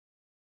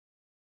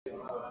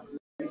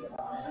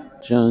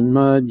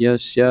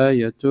Janmadyasya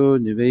yato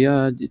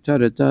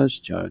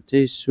nivayaditaratas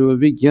charte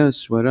suvigya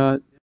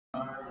swarat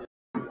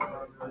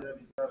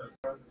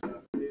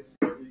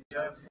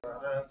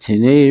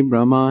Tene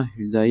Brahma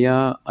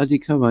Hridaya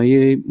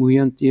Adhikavaye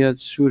Muyantiyat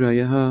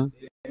Surayaha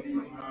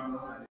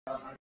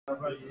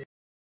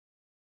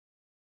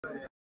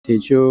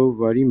Tejo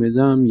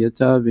Varimedam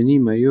Yata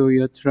Vinimayo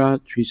Yatra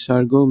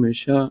Trisargo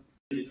Mesha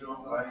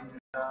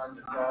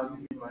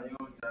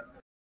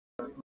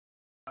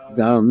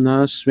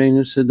Damna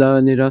Svenu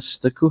Sada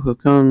Nirasta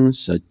Kuhakam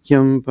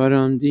Satyam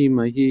Parandi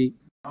Mahi.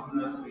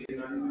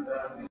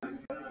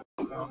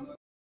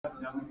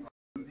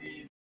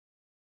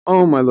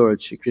 O my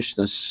Lord Shri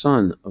Krishna,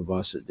 son of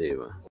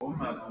Vasudeva,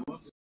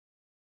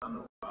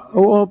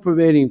 O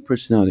all-pervading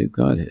personality of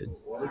Godhead,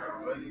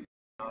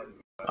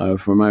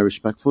 for my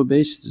respectful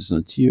obeisance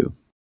unto you.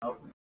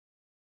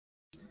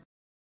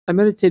 I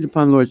meditate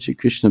upon Lord Shri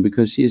Krishna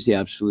because he is the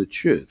absolute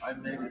truth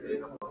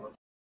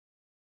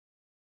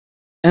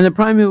and the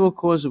primeval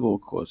cause of all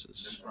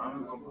causes,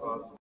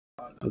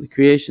 of the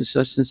creation,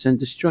 sustenance, and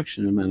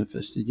destruction of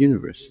manifested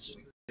universes.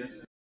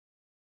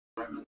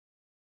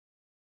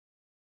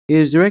 He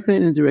is directly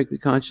and indirectly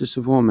conscious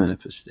of all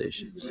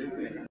manifestations,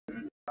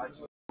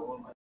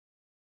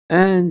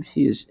 and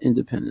he is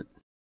independent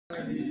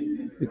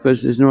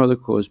because there is no other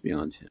cause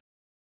beyond him.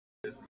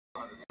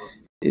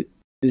 It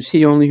is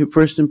he only who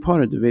first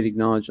imparted the Vedic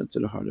knowledge unto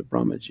the heart of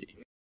Brahmaji,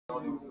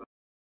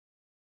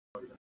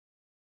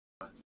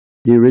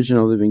 the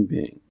original living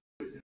being.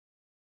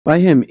 By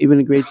him, even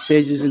the great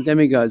sages and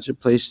demigods are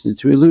placed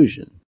into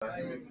illusion,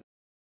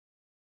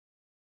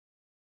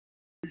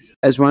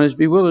 as one is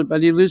bewildered by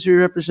the illusory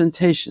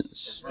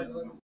representations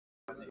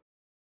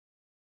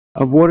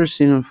of water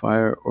seen on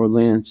fire or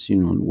land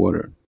seen on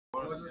water.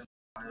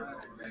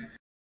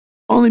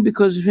 Only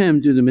because of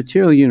him do the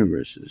material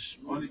universes,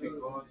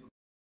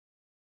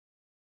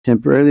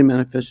 temporarily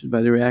manifested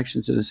by the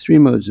reactions of the three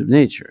modes of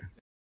nature,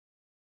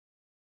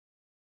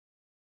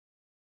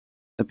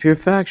 appear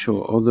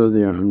factual, although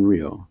they are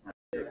unreal.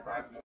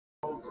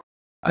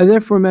 I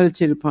therefore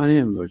meditate upon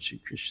him, Lord Shri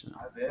Krishna,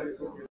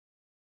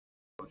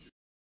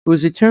 who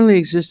is eternally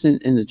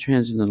existent in the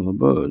transcendental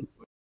abode,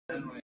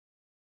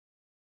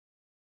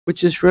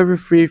 which is forever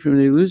free from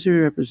the illusory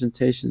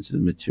representations of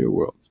the material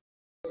world.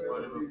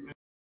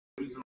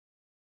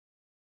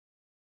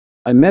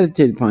 I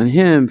meditate upon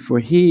him, for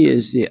he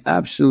is the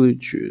absolute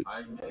truth.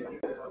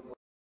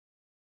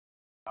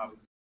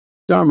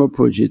 Dharma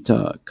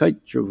Pujita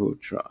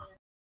Kaitravotra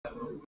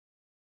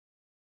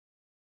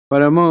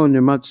Paramo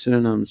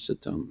Nirmatsaranam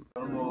Satam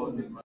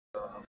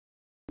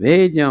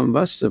Vedyam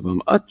Vastavam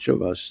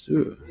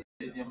Atravastu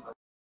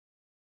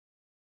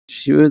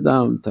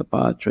Shivadam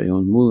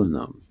Tapatrayon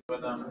Mulanam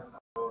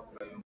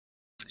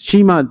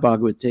Srimad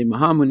Bhagvate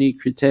Mahamuni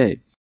Krite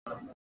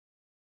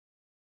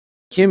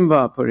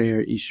Kimva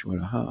Parer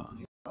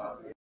Ishwaraha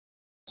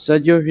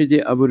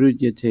Sadyohride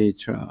Avarudyate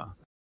Tra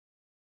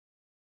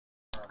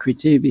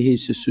Krite Bihi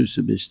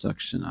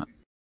Sasusabhistakshana.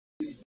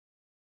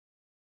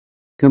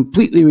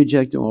 Completely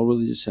rejecting all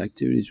religious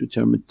activities which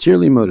are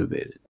materially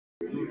motivated.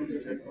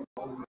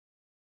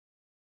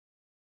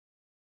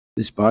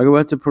 This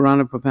Bhagavata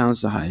Purana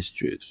propounds the highest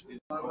truth,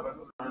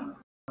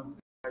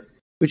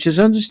 which is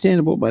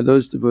understandable by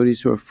those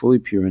devotees who are fully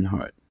pure in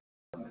heart.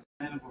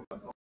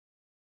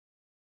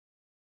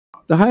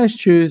 The highest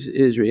truth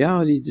is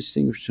reality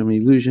distinguished from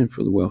illusion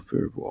for the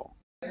welfare of all.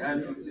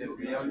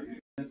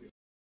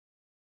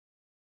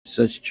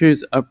 Such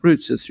truth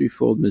uproots the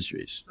threefold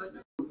miseries.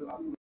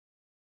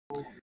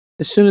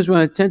 As soon as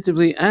one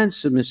attentively and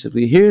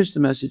submissively hears the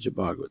message of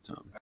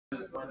Bhagavatam,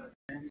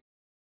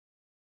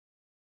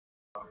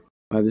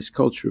 by this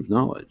culture of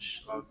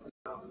knowledge,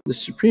 the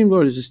Supreme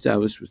Lord is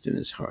established within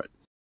his heart.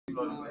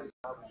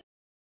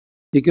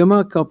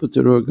 Digama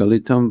kalpataror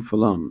galitam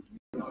phalam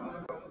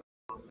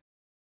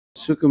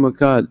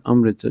Sukamakad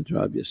amrita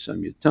dravya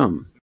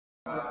samyutam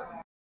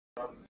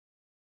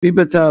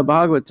Vibhata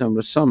Bhagavatam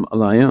rasam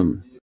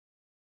alayam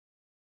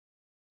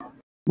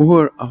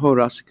Muhur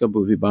ahorasika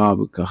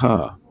bhuvibhavu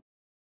kaha.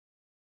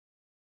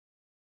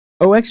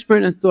 O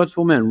expert and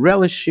thoughtful men,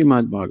 relish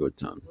Srimad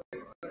Bhagavatam,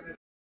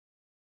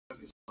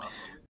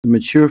 the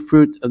mature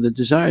fruit of the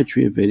desire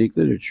tree of Vedic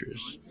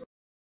literatures.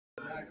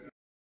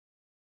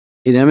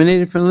 It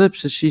emanated from the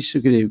lips of Sri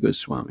Sukadeva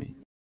Goswami.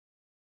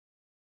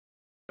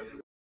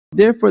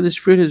 Therefore, this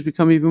fruit has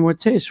become even more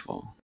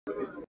tasteful.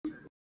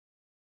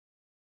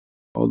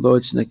 Although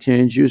its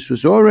nectarian juice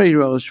was already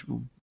relished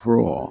for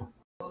all,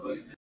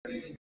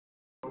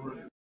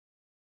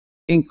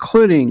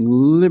 including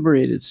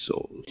liberated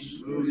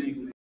souls.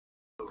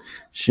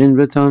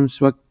 Shinvatam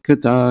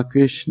Swakata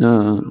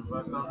Krishna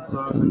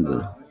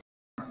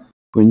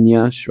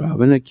Punya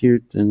Shravana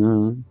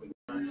Kirtana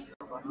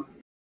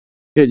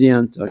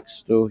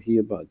Hridyantaksto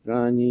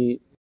Hiyabhadrani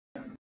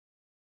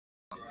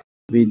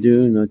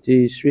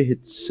Vidunati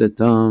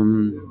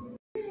Srihitsatam.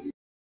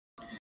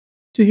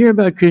 To hear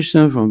about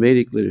Krishna from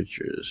Vedic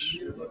literatures,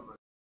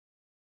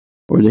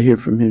 or to hear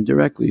from him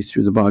directly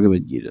through the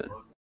Bhagavad Gita,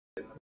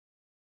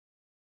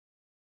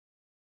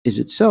 is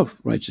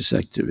itself righteous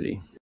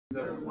activity.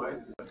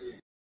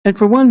 And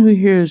for one who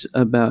hears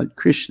about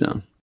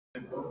Krishna,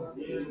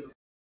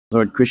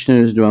 Lord Krishna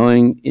is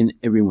dwelling in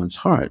everyone's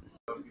heart,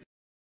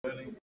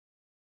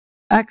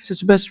 acts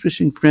as a best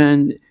wishing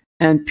friend,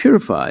 and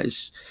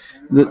purifies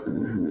the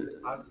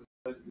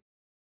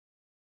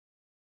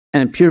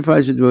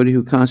devotee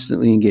who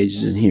constantly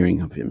engages in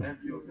hearing of him.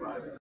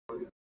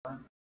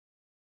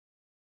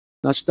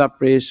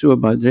 Nastapresu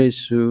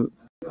abhadresu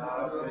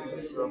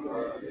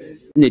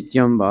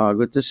nityam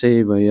bhagavata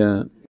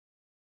sevaya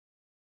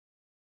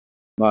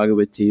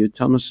bhagavati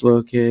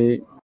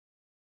uttamasloke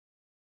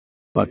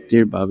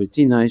bhaktir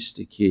bhavati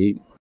naistiki.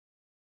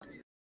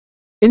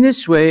 In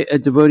this way, a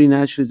devotee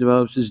naturally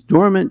develops his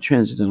dormant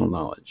transcendental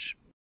knowledge.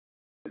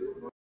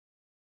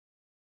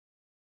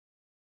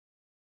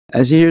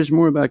 As he hears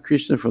more about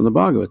Krishna from the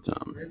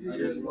Bhagavatam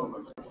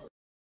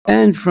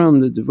and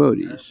from the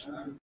devotees,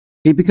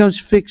 he becomes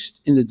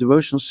fixed in the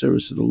devotional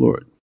service of the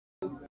Lord.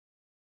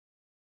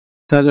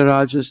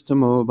 Tadarajas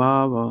tamo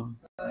bhava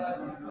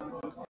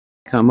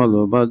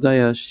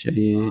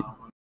kamalobhadayaschaye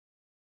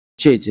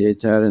chete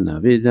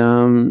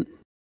taranavidam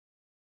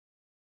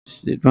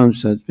stitvam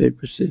sattve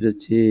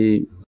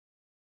prasidati.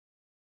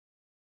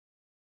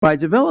 By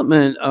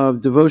development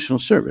of devotional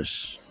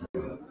service,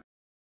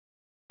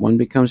 one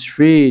becomes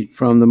freed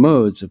from the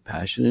modes of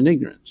passion and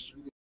ignorance.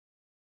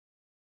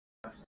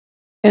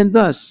 And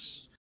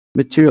thus,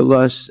 material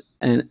lust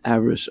and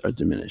avarice are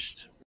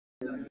diminished.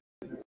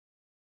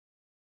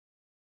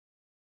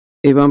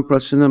 Evam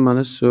prasana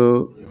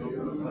manaso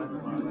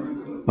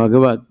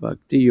bhagavat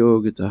bhakti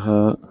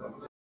yogataha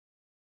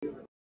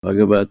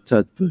bhagavat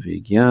tattva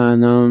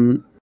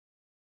vijnanam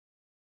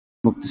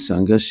mukta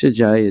sangasya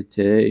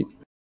jayate.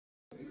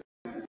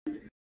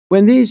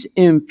 When these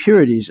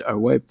impurities are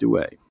wiped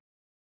away,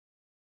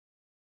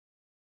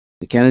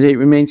 the candidate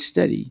remains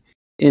steady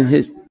in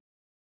his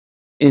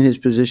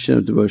position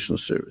of devotional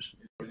service.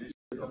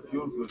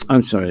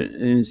 I'm sorry,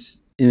 in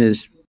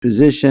his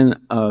position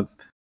of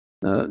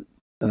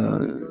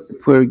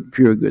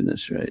pure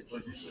goodness, right?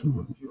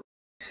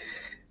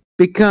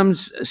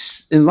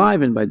 Becomes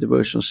enlivened by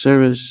devotional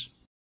service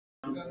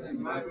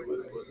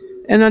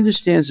and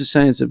understands the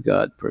science of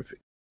God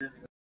perfect.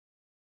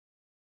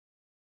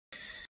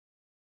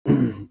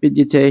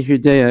 Vidyate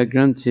hridaya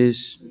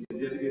grantis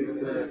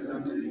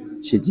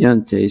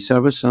chidyante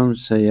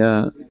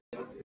sarvasamsaya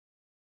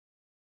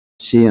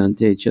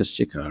siyante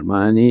chasya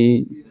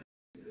karmani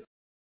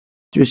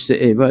drishta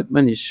evat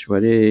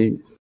manishware.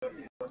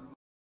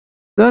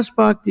 Thus,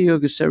 Bhakti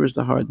Yoga severs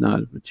the hard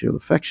knot of material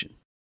affection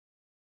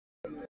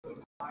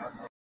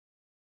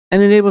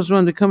and enables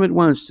one to come at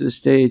once to the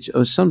stage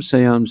of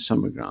samsayam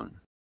samagram,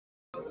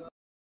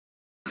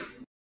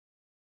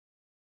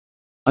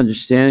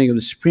 understanding of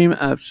the supreme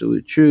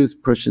absolute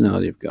truth,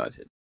 personality of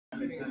Godhead.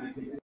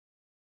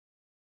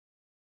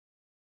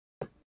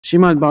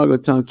 Srimad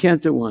Bhagvatam,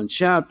 Canto 1,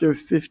 Chapter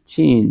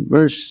 15,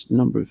 verse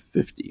number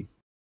 50.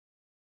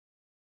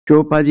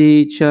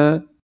 Draupadi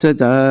cha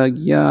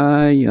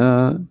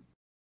tadagyaya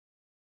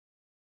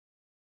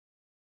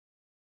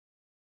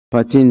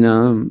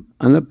patinam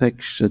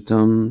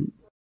anapekshatam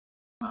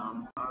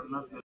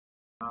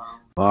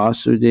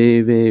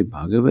vasudeve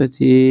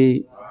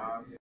bhagavati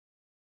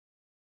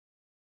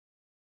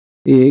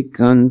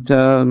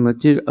ekanta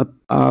matir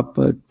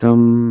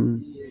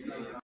apatam.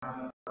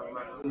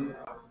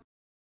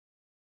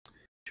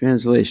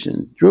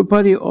 Translation.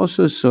 Draupadi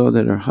also saw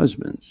that her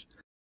husbands,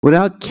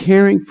 without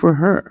caring for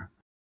her,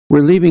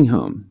 were leaving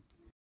home.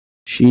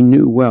 She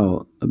knew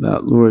well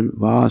about Lord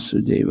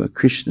Vasudeva,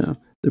 Krishna,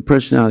 the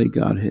personality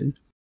Godhead.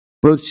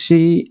 Both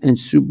she and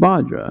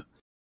Subhadra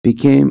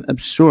became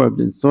absorbed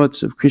in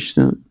thoughts of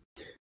Krishna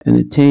and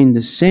attained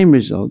the same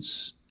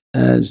results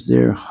as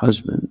their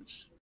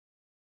husbands.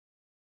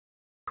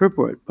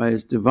 Purport by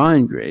His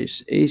Divine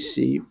Grace,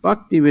 A.C.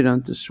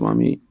 Bhaktivedanta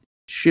Swami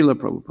Srila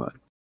Prabhupada.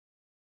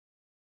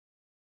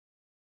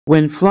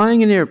 When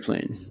flying an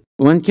airplane,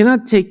 one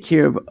cannot take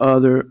care of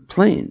other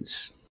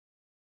planes.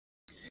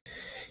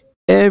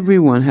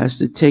 Everyone has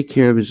to take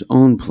care of his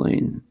own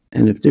plane,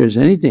 and if there's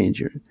any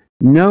danger,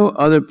 no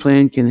other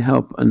plane can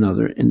help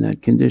another in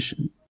that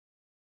condition.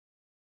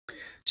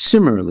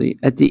 Similarly,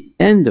 at the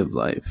end of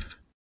life,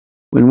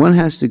 when one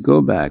has to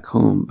go back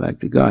home, back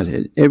to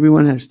Godhead,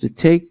 everyone has to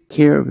take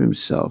care of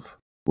himself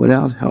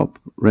without help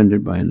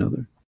rendered by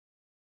another.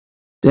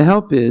 The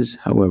help is,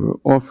 however,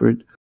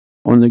 offered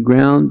on the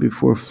ground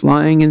before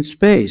flying in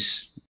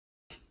space.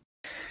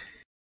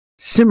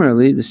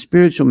 Similarly, the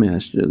spiritual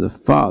master, the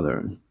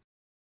father,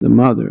 the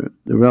mother,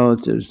 the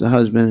relatives, the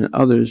husband, and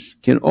others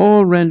can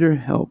all render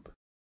help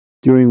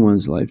during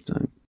one's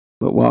lifetime.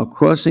 But while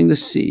crossing the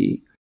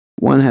sea,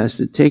 one has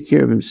to take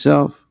care of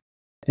himself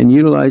and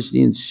utilize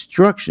the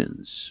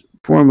instructions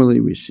formerly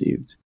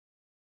received.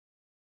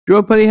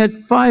 Draupadi had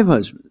 5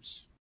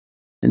 husbands,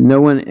 and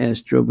no one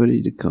asked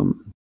Draupadi to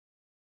come.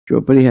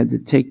 Draupadi had to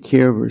take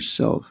care of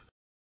herself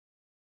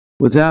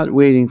without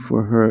waiting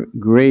for her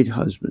great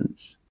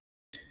husbands.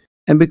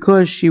 And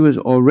because she was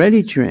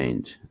already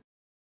trained,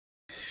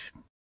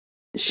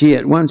 she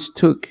at once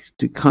took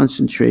to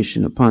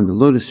concentration upon the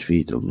lotus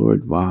feet of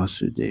Lord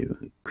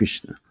Vasudeva,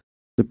 Krishna,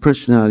 the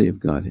personality of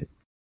Godhead.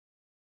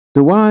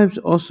 The wives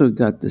also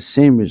got the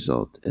same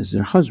result as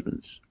their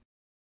husbands,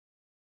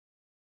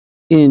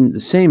 in the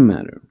same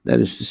manner, that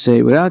is to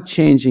say, without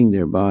changing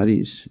their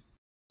bodies,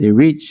 they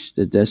reached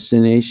the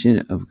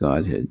destination of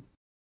Godhead.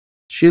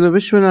 Srila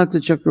Vishwanatha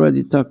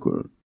Chakravarti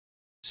Thakur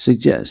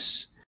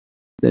suggests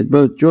that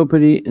both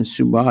Draupadi and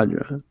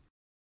Subhadra,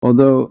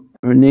 although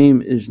her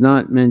name is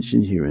not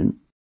mentioned herein,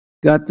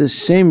 got the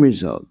same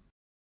result.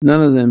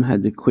 None of them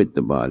had to quit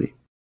the body.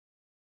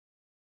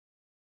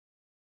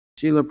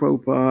 Srila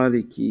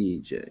Prabhupada Ki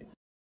Jai.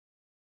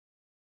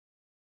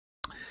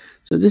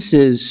 So this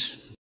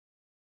is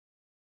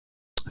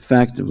a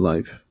fact of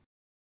life.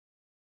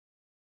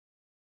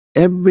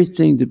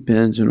 Everything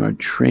depends on our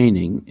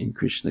training in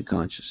Krishna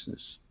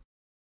consciousness.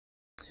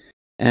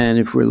 And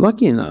if we're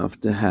lucky enough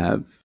to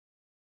have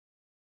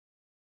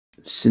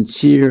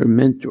sincere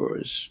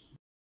mentors,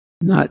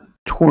 not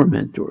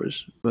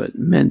tormentors, but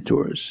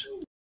mentors,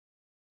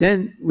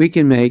 then we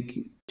can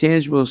make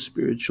tangible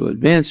spiritual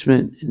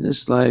advancement in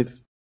this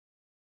life,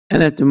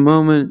 and at the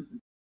moment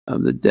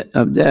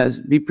of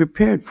death, be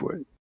prepared for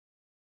it,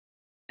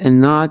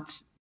 and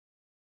not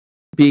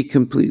be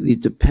completely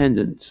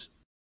dependent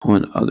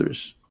on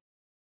others.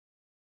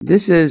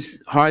 This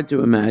is hard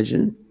to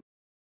imagine,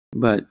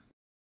 but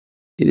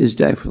it is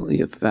definitely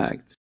a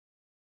fact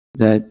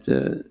that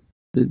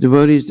the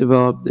devotees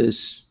develop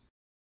this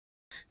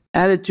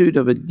attitude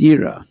of a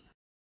dhira.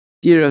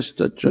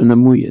 Dhirastatra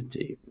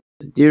namuyate.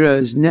 The dhira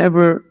is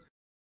never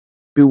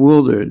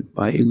bewildered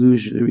by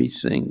illusory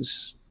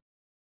things.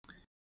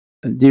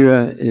 A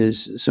dhira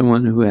is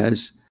someone who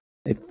has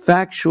a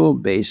factual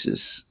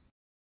basis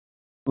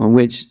on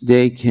which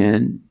they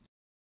can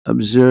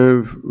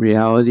observe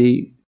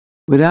reality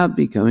without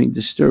becoming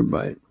disturbed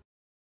by it.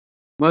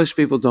 Most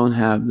people don't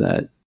have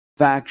that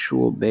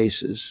factual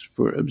basis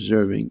for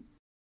observing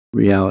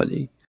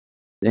reality.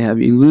 They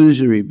have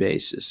illusory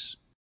basis,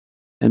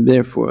 and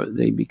therefore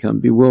they become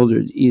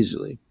bewildered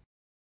easily.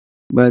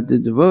 But the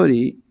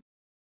devotee,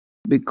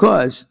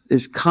 because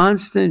there's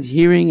constant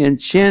hearing and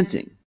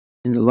chanting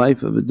in the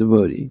life of a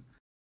devotee,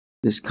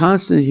 there's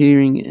constant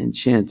hearing and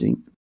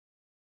chanting,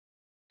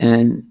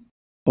 and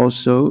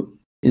also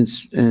in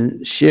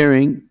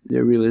sharing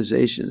their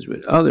realizations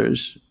with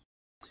others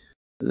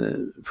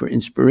for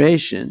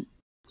inspiration,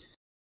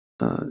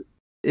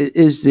 it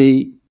is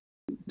the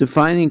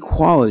defining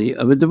quality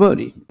of a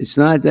devotee. It's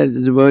not that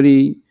the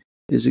devotee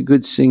is a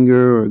good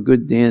singer or a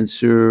good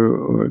dancer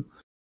or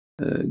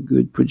a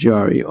good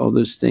pujari. All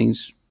those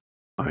things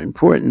are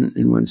important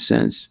in one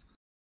sense,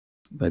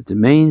 but the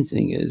main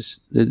thing is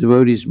the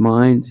devotee's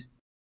mind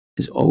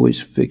is always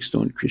fixed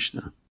on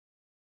Krishna.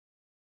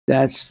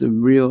 That's the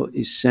real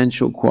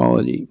essential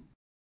quality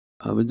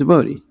of a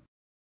devotee.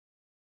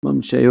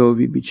 Mam chayo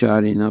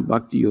vibicharina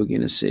bhakti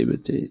yogena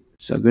sevate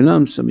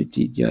sagunam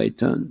samiti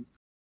dhyaitan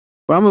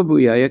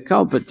brahmabhuyaya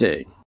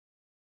kalpate.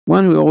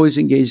 One who always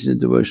engages in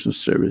devotional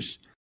service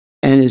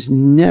and is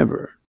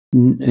never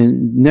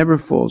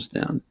falls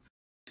down.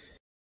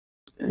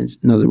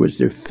 In other words,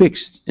 they're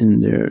fixed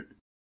in their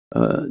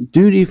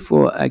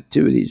dutiful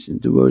activities in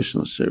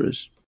devotional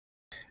service.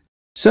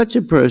 Such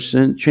a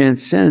person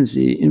transcends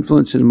the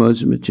influence of the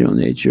modes of material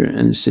nature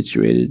and is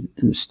situated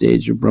in the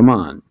stage of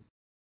Brahman.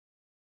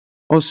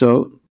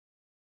 Also,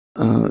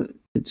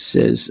 it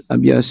says,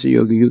 Abhyasa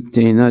yoga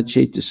yuktena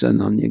chetasa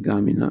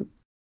namyagamina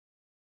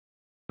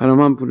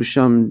paramam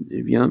purusham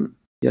divyam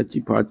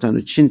yati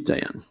partana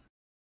chintayan.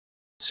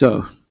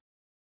 So,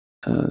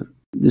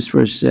 this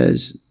verse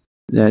says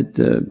that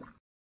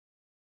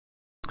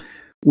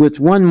with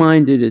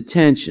one-minded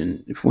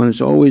attention, if one is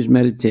always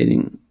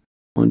meditating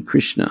on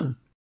Krishna,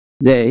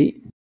 they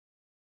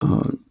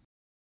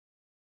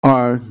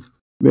are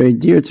very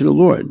dear to the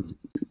Lord,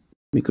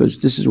 because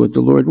this is what the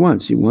Lord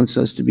wants. He wants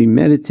us to be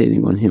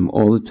meditating on Him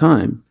all the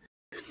time.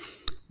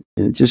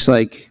 And just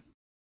like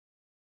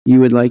you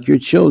would like your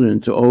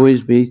children to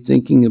always be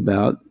thinking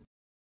about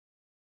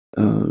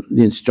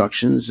the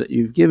instructions that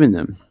you've given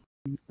them.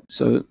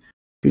 So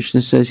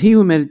Krishna says, he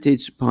who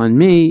meditates upon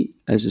me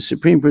as the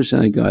Supreme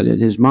Personality of Godhead,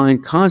 his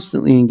mind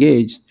constantly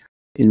engaged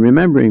in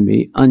remembering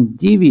me,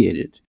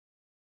 undeviated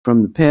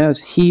from the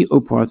path, he,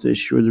 O Partha, is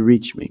sure to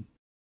reach me.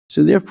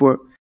 So therefore,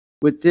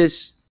 with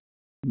this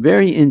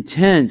very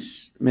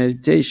intense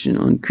meditation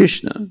on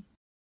Krishna,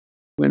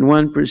 when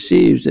one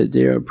perceives that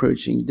they are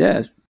approaching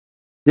death,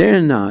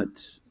 they're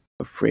not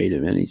afraid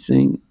of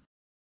anything.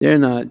 They're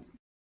not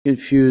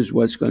confused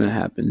what's going to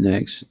happen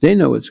next. They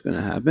know what's going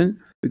to happen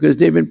because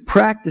they've been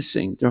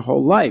practicing their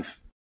whole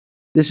life.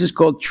 This is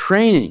called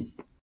training.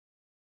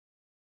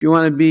 If you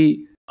want to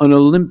be an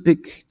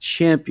Olympic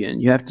champion,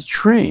 you have to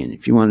train.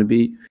 If you want to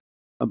be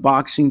a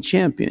boxing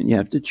champion, you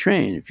have to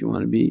train. If you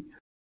want to be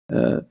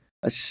a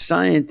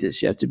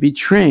scientist, you have to be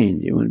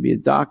trained. You want to be a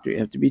doctor, you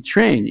have to be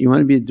trained. You want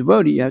to be a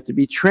devotee, you have to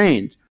be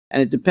trained.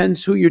 And it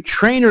depends who your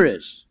trainer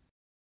is.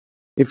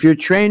 If your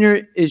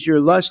trainer is your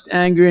lust,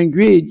 anger, and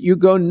greed, you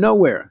go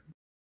nowhere.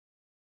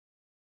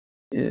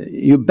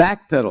 you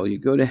backpedal, you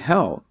go to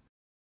hell.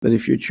 But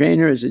if your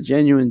trainer is a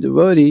genuine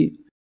devotee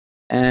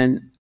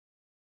and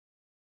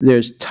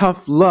there's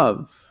tough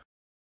love,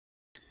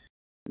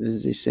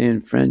 as they say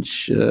in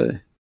French,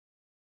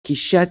 qui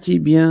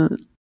châtie bien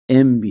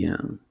aime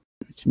bien,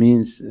 which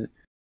means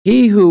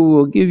he who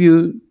will give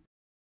you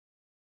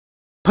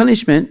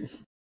punishment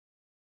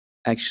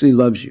actually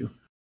loves you.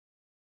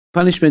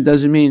 Punishment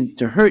doesn't mean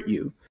to hurt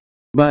you,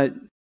 but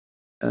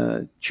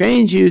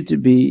trains you to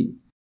be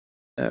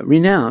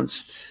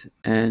renounced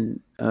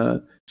and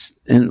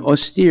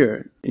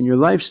austere in your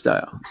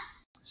lifestyle.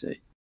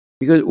 See?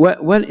 Because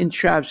what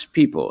entraps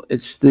people?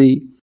 It's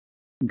the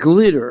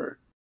glitter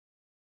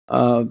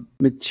of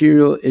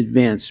material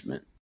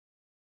advancement.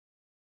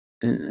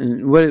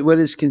 And what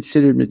is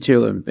considered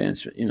material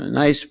advancement? You know,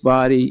 nice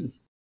body,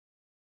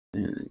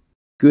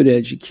 good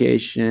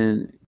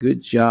education,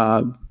 good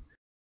job,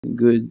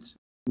 good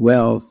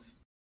wealth,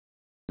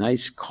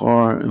 nice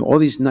car, and all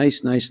these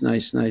nice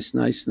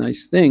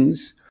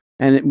things.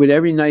 And with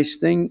every nice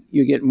thing,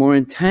 you get more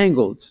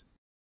entangled.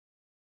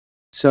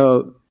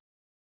 So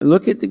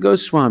look at the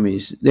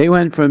Goswamis. They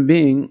went from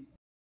being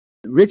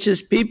the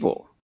richest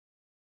people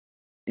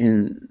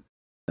in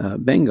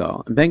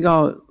Bengal.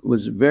 Bengal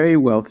was a very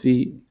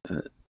wealthy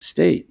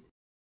state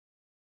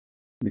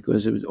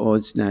because of all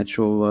its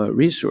natural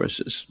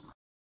resources.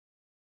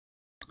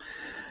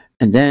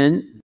 And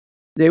then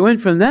they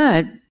went from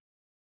that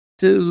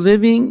to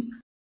living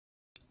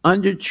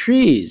under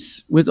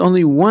trees with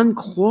only one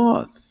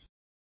cloth.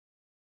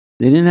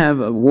 They didn't have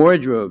a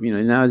wardrobe. You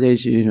know,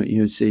 nowadays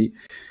you see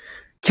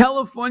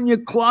California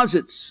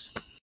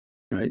closets,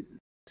 right?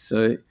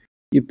 So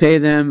you pay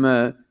them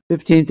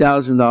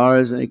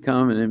 $15,000 and they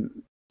come and they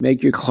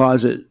make your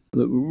closet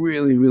look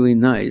really, really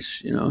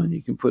nice. You know, and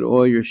you can put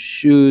all your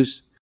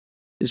shoes,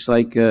 just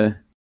like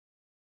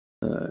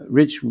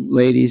rich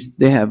ladies.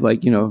 They have,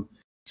 like, you know,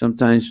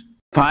 sometimes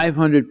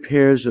 500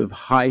 pairs of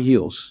high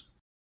heels.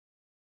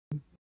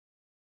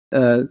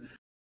 The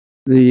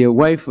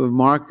wife of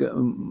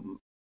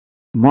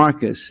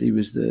Marcus, he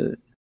was the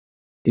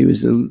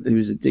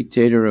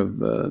dictator of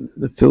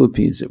the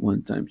Philippines at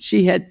one time.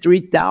 She had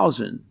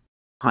 3,000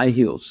 high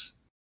heels.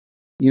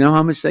 You know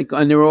how much they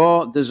cost? And they were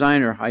all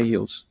designer high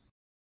heels.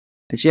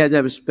 And she had to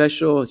have a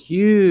special,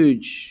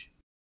 huge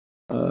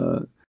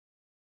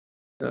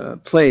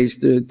place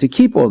to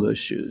keep all those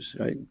shoes,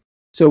 right?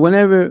 So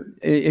whenever,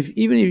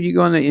 even if you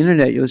go on the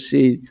internet, you'll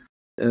see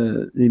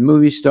the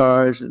movie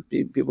stars and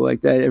people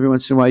like that. Every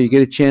once in a while, you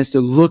get a chance to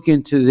look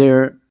into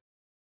their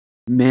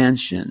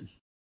mansion.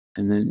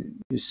 And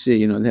then you see,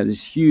 you know, they have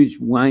these huge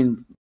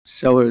wine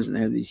cellars and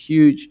they have these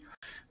huge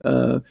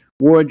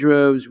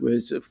wardrobes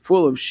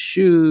full of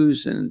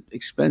shoes and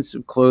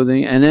expensive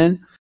clothing. And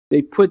then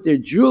they put their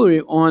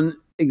jewelry on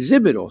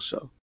exhibit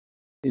also.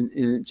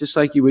 Just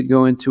like you would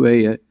go into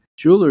a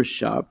jeweler's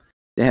shop,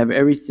 they have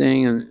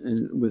everything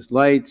and with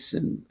lights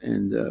and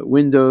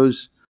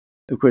windows.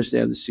 Of course, they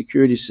have the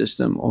security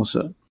system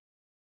also.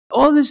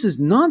 All this is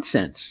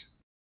nonsense.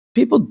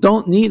 People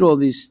don't need all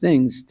these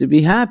things to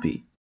be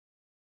happy.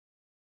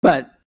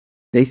 But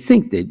they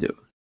think they do.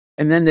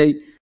 And then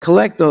they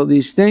collect all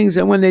these things,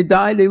 and when they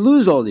die, they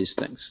lose all these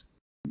things.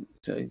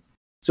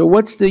 So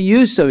what's the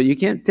use of it? You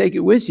can't take it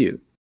with you.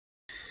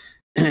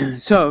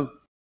 So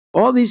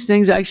all these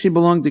things actually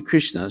belong to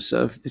Krishna.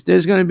 So if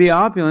there's going to be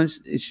opulence,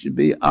 it should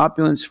be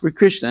opulence for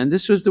Krishna. And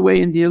this was the way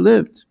India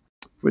lived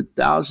for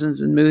thousands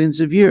and millions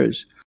of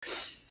years.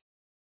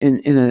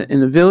 In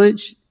a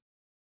village,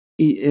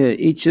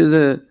 each of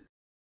the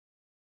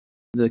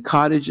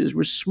cottages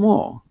were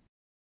small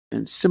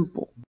and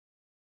simple.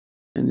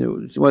 And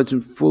it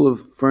wasn't full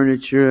of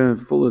furniture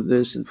and full of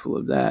this and full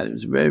of that. It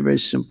was very, very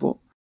simple.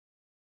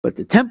 But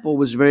the temple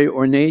was very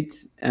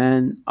ornate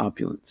and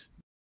opulent.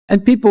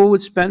 And people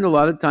would spend a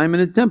lot of time in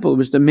the temple. It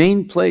was the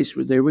main place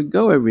where they would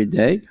go every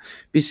day,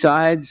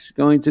 besides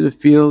going to the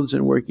fields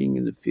and working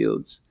in the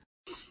fields.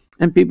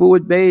 And people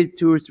would bathe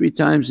 2 or 3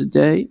 times a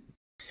day.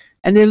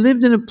 And they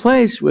lived in a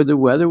place where the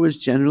weather was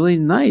generally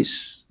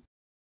nice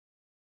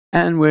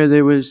and where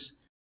there was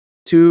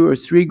 2 or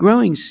 3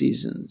 growing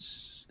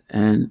seasons,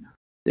 and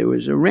there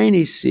was a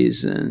rainy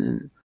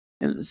season,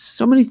 and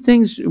so many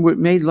things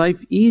made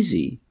life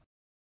easy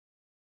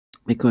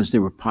because they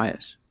were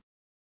pious.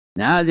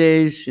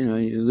 Nowadays, you know,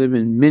 you live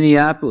in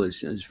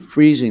Minneapolis, and it's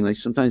freezing, like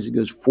sometimes it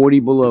goes 40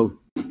 below.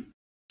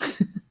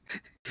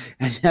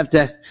 And you have to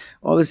have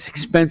all this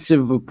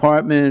expensive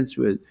apartments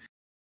with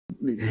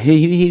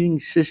heating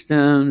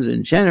systems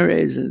and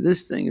generators and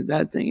this thing and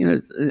that thing. You know,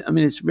 I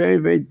mean, it's very,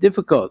 very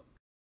difficult.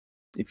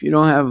 If you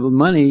don't have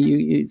money,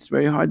 it's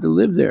very hard to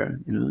live there.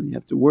 You know, you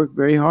have to work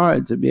very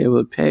hard to be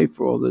able to pay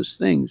for all those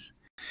things.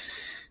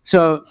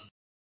 So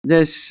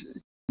this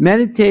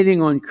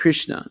meditating on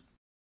Krishna,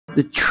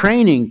 the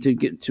training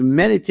to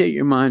meditate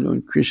your mind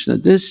on Krishna,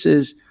 this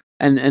is,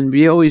 and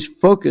be always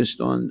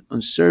focused on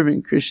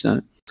serving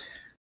Krishna.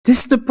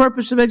 This is the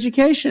purpose of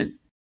education.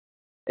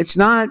 It's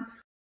not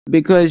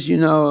because you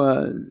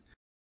know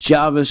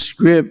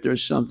JavaScript or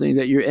something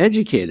that you're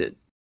educated.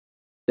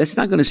 That's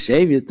not going to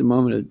save you at the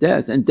moment of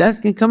death. And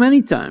death can come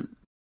anytime.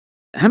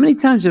 How many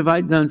times have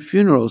I done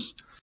funerals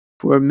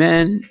for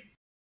men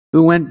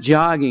who went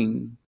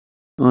jogging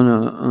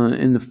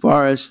in the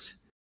forest,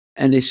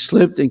 and they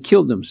slipped and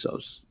killed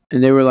themselves?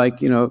 And they were like,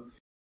 they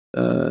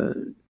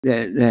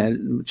had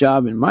a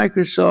job in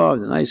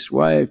Microsoft, a nice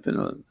wife,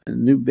 and a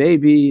new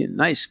baby, a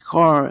nice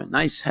car, a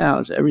nice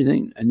house,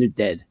 everything, and they're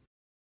dead.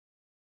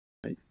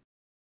 Right?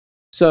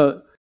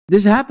 So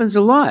this happens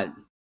a lot.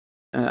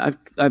 I've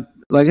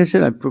like I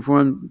said, I've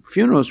performed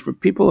funerals for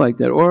people like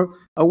that, or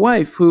a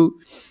wife who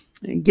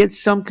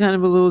gets some kind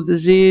of a little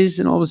disease,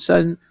 and all of a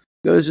sudden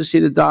goes to see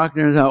the doctor,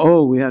 and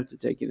oh, we have to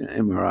take an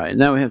MRI, and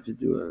now we have to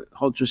do an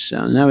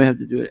ultrasound, and now we have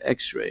to do an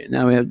X-ray, and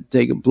now we have to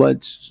take a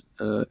blood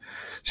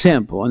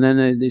sample, and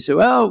then they say,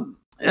 well,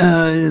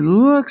 it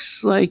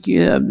looks like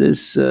you have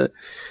this. I'm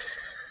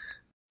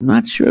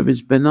not sure if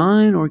it's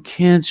benign or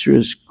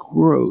cancerous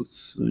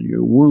growth in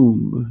your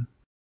womb.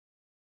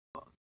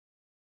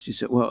 She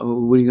said, well,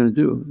 what are you going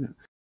to do?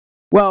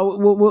 Well,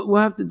 we'll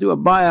have to do a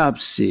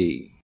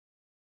biopsy.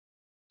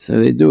 So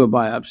they do a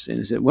biopsy, and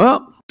they said,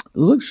 well, it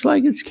looks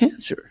like it's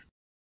cancer.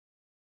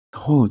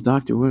 Oh,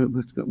 doctor,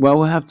 what's going on? Well,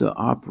 we'll have to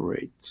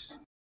operate.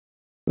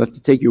 We'll have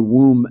to take your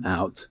womb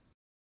out.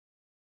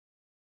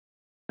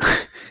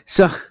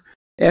 So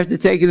after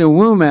taking the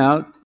womb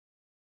out,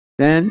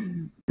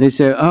 then they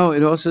say, oh,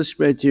 it also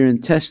spread to your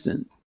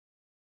intestine.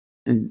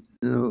 And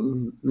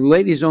the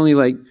lady's only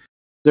like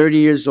 30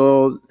 years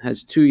old,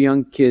 has 2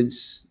 young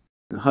kids,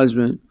 a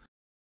husband.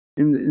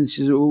 And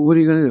she says, well, what are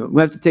you going to do?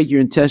 We have to take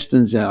your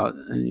intestines out,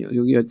 and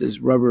you'll get this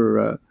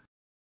rubber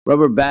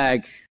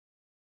bag,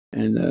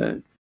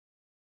 and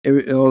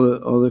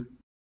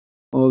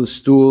all the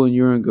stool and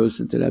urine goes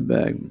into that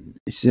bag.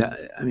 He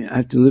said, I mean, I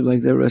have to live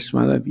like that the rest of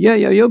my life. Yeah,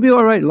 you'll be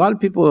all right. A lot of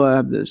people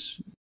have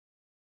this.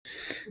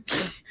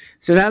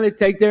 So now they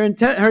take her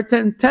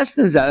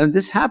intestines out, and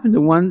this happened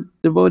to one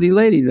devotee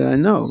lady that I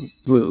know,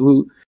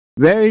 who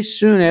very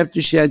soon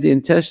after she had the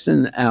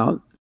intestine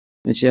out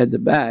and she had the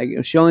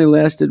bag, she only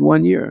lasted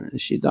 1 year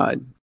and she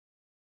died.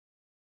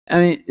 I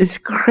mean, it's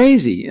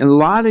crazy. And a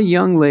lot of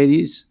young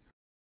ladies,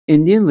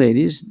 Indian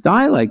ladies,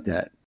 die like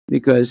that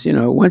because,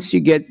 once you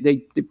get, they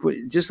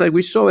put, just like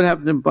we saw what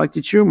happened to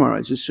Bhakti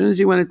Maharaj. As soon as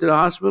he went into the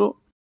hospital,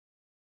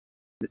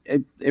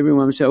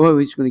 everyone would say, oh,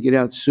 he's going to get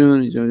out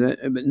soon.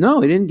 But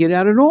no, he didn't get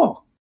out at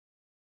all.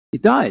 He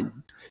died.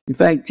 In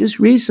fact, just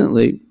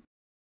recently,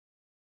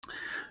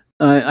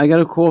 I got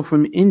a call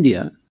from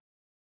India,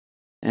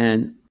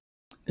 and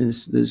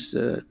this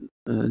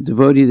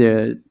devotee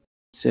there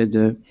said,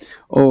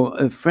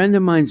 a friend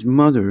of mine's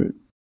mother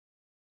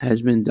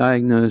has been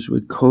diagnosed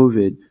with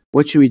COVID.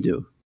 What should we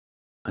do?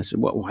 I said,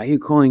 well, why are you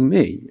calling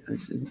me? I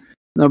said,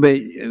 no, but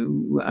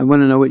I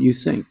want to know what you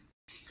think.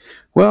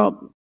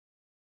 Well,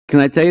 can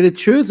I tell you the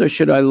truth or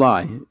should I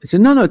lie? I said,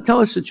 no,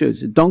 tell us the truth. I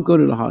said, don't go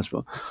to the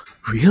hospital.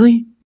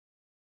 Really?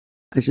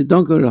 I said,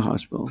 don't go to the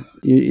hospital.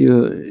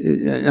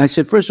 I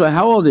said, first of all,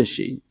 how old is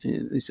she?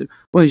 And they said,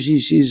 well,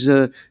 she's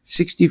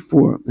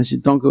 64. I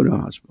said, don't go to the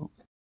hospital.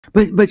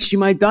 But she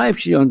might die if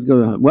she don't go to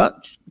the hospital.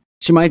 Well,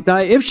 she might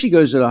die if she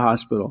goes to the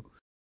hospital.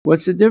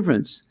 What's the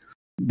difference?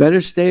 Better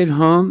stay at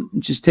home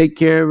and just take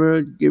care of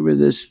her, give her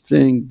this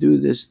thing, do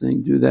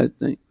that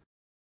thing.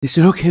 They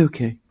said,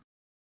 okay.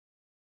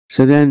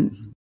 So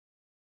then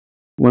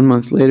 1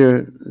 month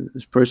later,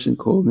 this person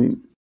called me.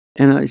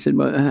 And I said,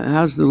 well,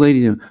 how's the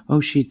lady doing? Oh,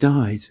 she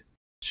died.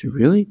 I said,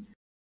 really?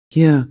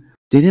 Yeah.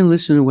 They didn't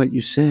listen to what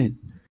you said.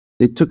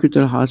 They took her to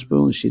the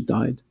hospital and she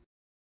died.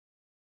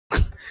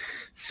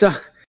 So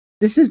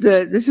this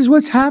is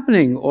what's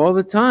happening all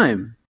the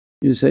time.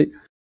 You say,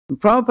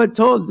 Prabhupada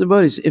told the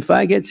devotees, if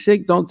I get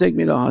sick, don't take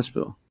me to the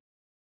hospital.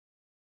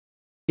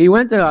 He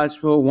went to the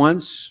hospital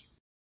once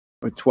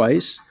or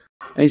twice,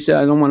 and he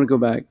said, I don't want to go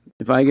back.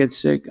 If I get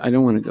sick, I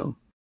don't want to go.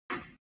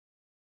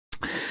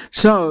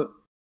 So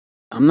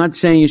I'm not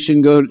saying you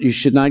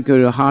should not go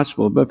to the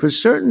hospital, but for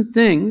certain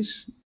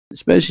things,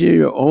 especially if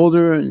you're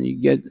older and you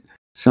get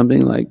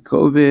something like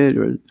COVID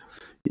or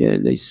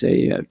they say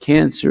you have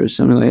cancer or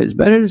something like that, it's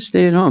better to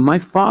stay at home. My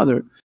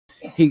father,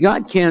 he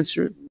got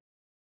cancer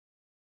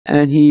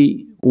and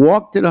he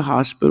walked to the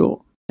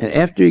hospital, and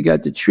after he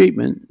got the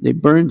treatment, they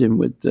burned him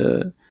with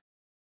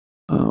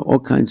all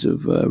kinds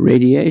of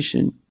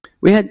radiation.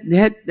 They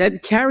had to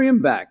carry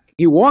him back.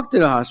 He walked to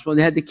the hospital,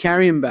 they had to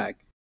carry him back.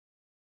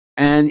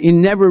 And he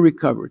never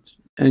recovered.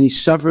 And he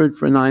suffered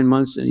for 9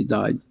 months and he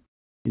died,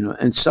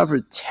 and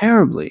suffered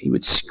terribly. He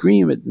would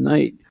scream at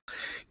night,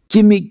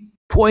 give me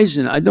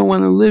poison. I don't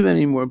want to live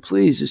anymore.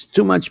 Please. It's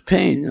too much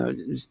pain.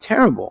 It was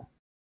terrible.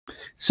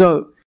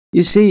 So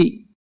you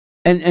see,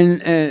 and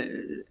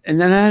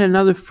then I had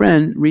another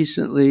friend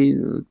recently,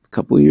 a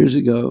couple of years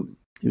ago.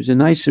 He was a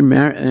nice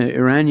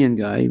Iranian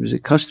guy. He was a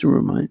customer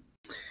of mine.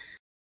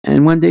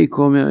 And one day he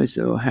called me. I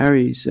said, oh,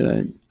 Harry, he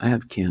said, I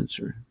have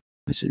cancer.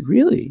 I said,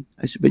 really?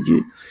 I said, but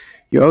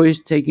you're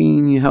always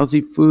taking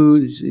healthy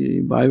foods,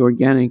 you buy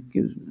organic.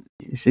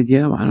 He said,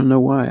 yeah, well, I don't know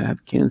why. I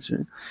have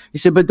cancer. He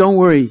said, but don't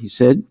worry. He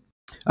said,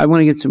 I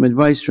want to get some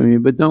advice from you,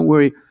 but don't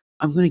worry.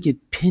 I'm going to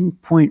get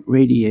pinpoint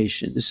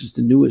radiation. This is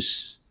the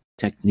newest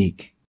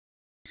technique.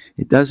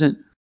 It doesn't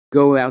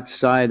go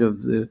outside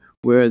of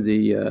where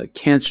the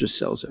cancer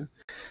cells are.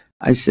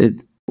 I said,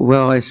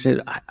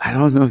 I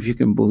don't know if you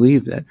can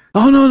believe that.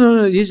 Oh,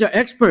 no. These are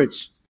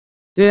experts.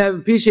 They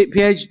have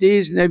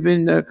PhDs, and they've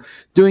been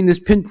doing this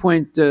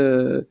pinpoint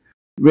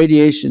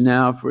radiation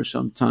now for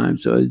some time.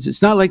 So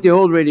it's not like the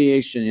old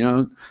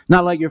radiation,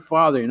 not like your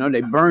father,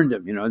 they burned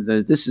him,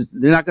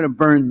 they're not going to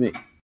burn me.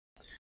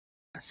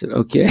 I said,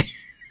 okay.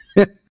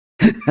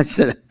 I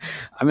said,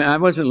 I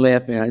wasn't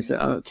laughing. I said,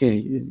 okay,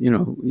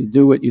 you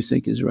do what you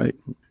think is right.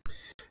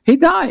 He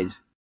died.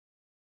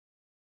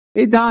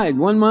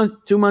 1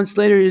 month, 2 months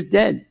later, he's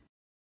dead.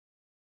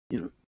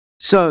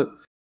 So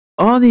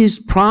all these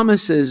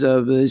promises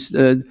of this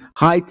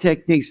high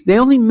techniques, they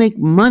only make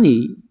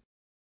money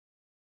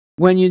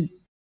when you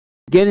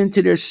get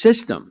into their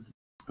system,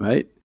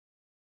 right?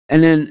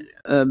 And then,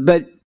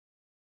 but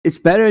it's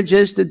better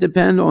just to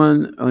depend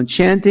on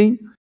chanting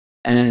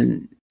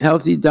and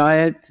healthy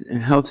diet,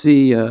 and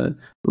healthy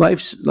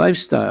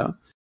lifestyle,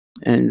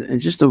 and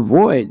just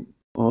avoid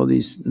all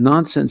these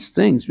nonsense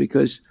things,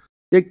 because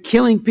they're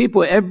killing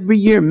people every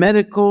year.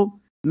 Medical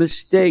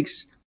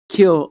mistakes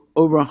kill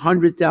over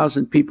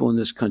 100,000 people in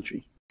this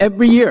country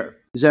every year.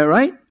 Is that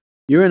right?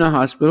 You're in a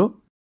hospital.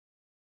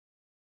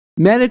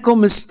 Medical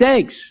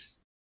mistakes.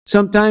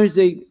 Sometimes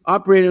they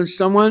operate on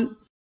someone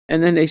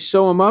and then they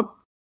sew them up,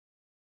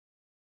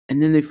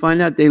 and then they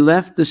find out they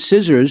left the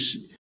scissors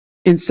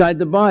inside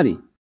the body.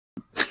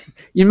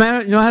 You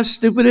know how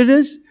stupid it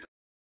is?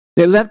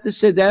 They left the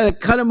scissors. They had to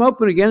cut them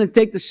open again and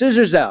take the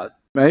scissors out,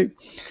 right?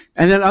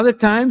 And then other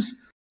times,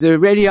 the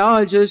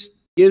radiologist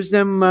gives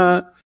them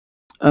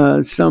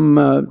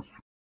some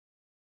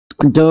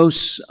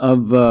dose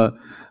of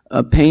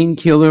a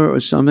painkiller or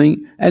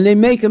something, and they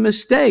make a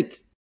mistake.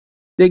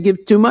 They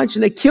give too much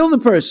and they kill the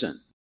person.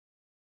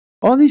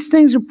 All these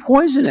things are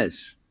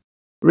poisonous.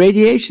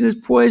 Radiation is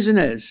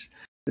poisonous.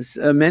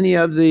 Many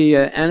of the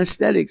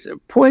anesthetics are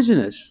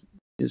poisonous,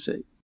 you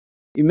see.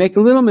 You make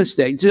a little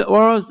mistake.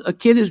 Or a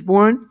kid is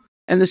born,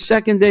 and the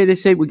second day they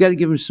say, we got to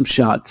give him some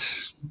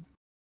shots.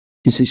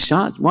 You say,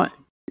 shots? What?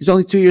 He's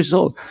only 2 years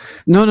old.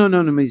 No,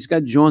 he's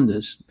got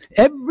jaundice.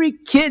 Every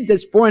kid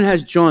that's born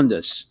has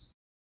jaundice.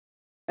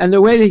 And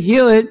the way to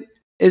heal it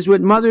is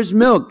with mother's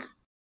milk,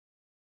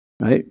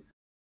 right?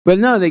 But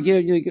no, they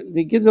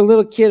give the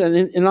little kid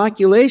an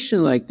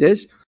inoculation like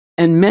this,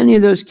 and many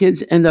of those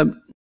kids end up,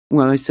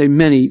 well, I say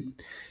many,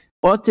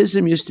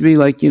 autism used to be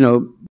like,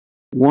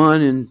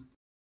 1 in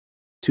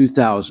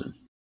 2,000.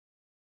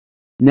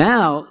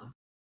 Now,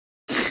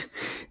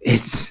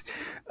 it's,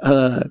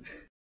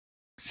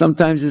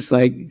 sometimes it's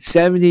like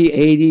 70,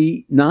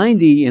 80,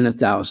 90 in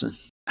 1,000.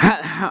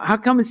 How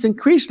come it's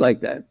increased like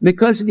that?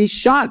 Because of these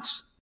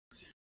shots.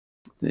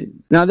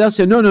 Now they'll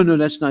say, no,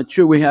 that's not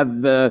true. We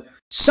have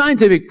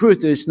scientific proof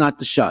that it's not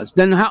the shots.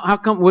 Then how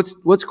come,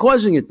 what's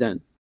causing it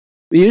then?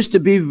 It used to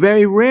be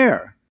very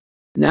rare.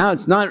 Now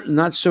it's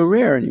not so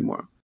rare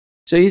anymore.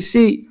 So you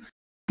see,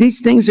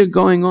 these things are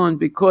going on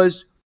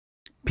because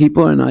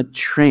people are not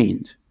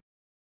trained.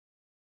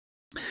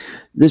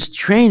 This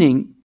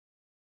training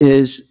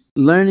is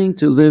learning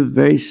to live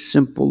very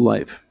simple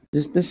life.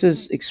 This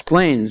is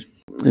explained.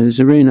 There's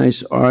a very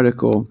nice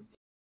article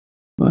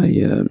by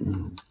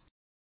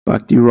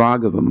Bhakti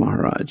Raghava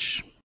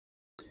Maharaj,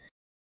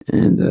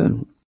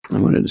 and I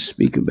wanted to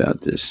speak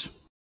about this.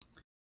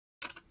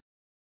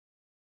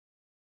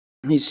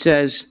 He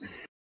says,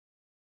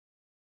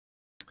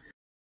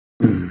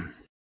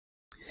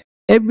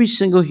 every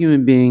single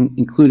human being,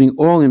 including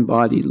all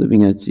embodied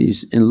living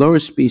entities in lower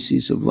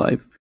species of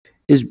life,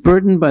 is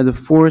burdened by the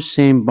 4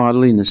 same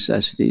bodily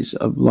necessities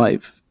of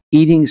life: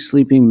 eating,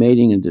 sleeping,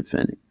 mating, and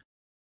defending.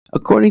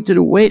 According to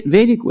the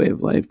Vedic way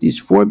of life, these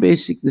 4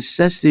 basic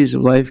necessities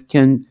of life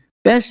can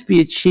best be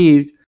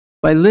achieved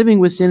by living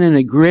within an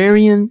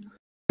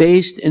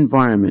agrarian-based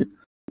environment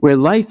where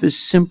life is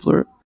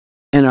simpler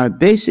and our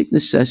basic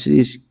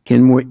necessities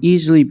can more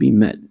easily be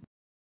met.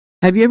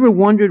 Have you ever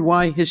wondered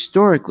why,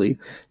 historically,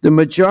 the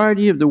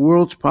majority of the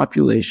world's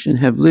population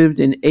have lived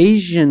in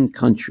Asian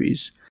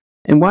countries,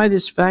 and why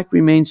this fact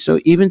remains so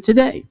even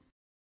today?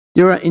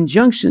 There are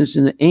injunctions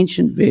in the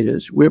ancient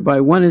Vedas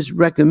whereby one is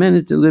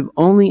recommended to live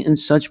only in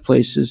such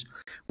places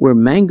where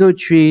mango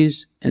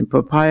trees and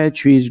papaya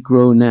trees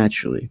grow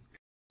naturally.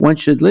 One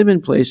should live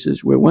in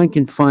places where one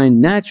can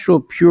find natural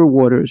pure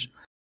waters,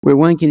 where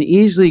one can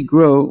easily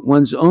grow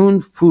one's own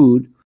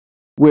food,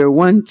 where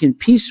one can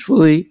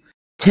peacefully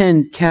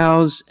tend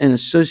cows and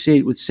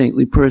associate with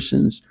saintly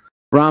persons,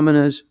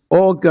 brahmanas,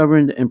 all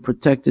governed and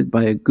protected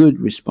by a good,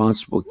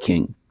 responsible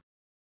king.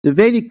 The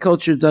Vedic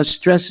culture thus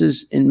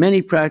stresses in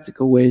many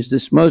practical ways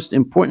this most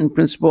important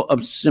principle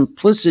of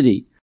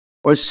simplicity,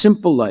 or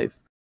simple life,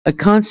 a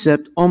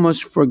concept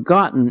almost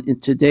forgotten in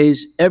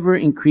today's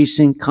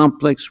ever-increasing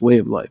complex way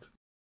of life.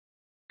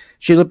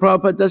 Srila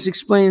Prabhupada thus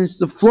explains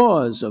the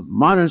flaws of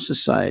modern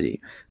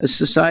society, a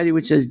society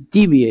which has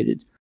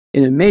deviated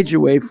in a major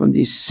way from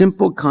these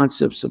simple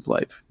concepts of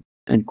life.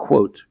 And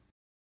quote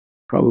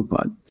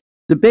Prabhupada,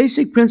 The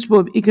basic principle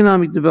of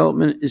economic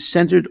development is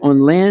centered on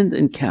land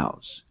and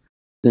cows.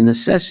 The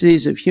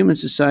necessities of human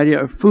society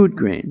are food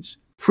grains,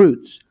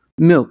 fruits,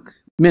 milk,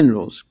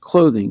 minerals,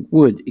 clothing,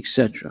 wood,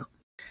 etc.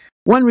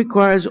 One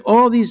requires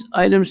all these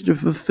items to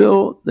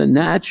fulfill the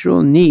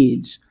natural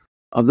needs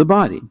of the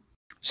body.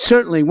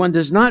 Certainly, one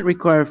does not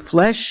require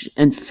flesh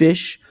and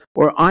fish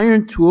or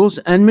iron tools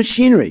and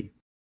machinery.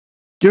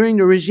 During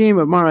the regime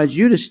of Maharaj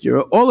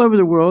Yudhishthira, all over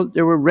the world,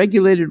 there were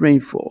regulated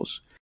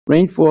rainfalls.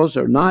 Rainfalls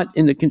are not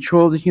in the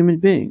control of the human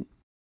being.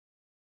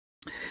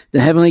 The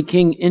heavenly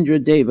king Indra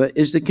Deva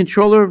is the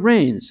controller of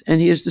rains,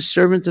 and he is the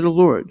servant of the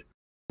Lord.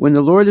 When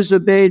the Lord is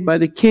obeyed by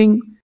the king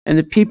and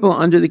the people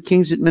under the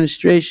king's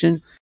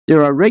administration,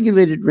 there are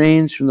regulated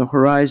rains from the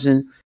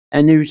horizon,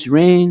 and these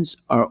rains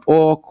are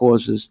all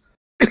causes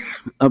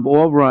of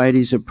all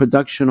varieties of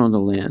production on the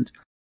land.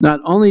 Not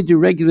only do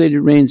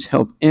regulated rains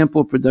help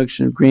ample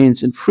production of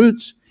grains and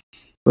fruits,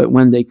 but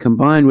when they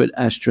combine with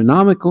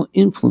astronomical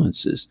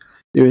influences,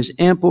 there is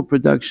ample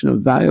production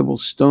of valuable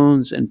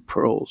stones and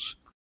pearls.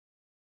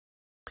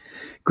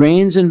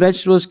 Grains and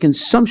vegetables can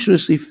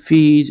sumptuously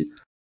feed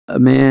a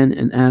man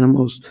and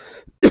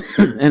animals,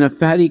 and a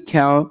fatty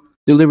cow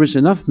delivers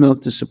enough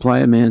milk to supply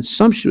a man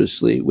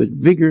sumptuously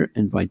with vigor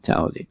and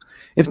vitality.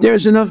 If there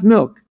is enough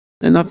milk,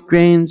 enough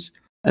grains,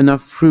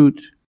 enough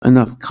fruit,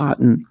 enough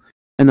cotton,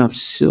 enough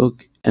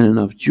silk, and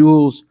enough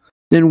jewels,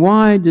 then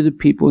why do the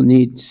people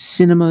need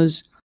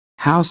cinemas,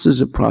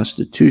 houses of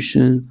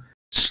prostitution,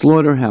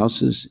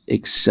 slaughterhouses,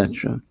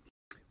 etc.?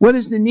 What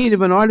is the need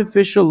of an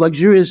artificial,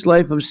 luxurious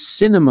life of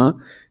cinema,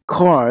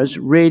 cars,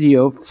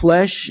 radio,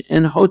 flesh,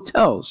 and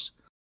hotels?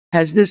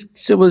 Has this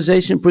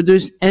civilization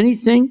produced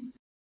anything?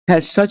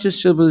 Has such a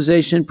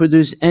civilization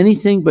produced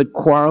anything but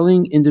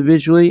quarreling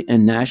individually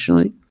and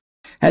nationally?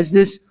 Has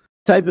this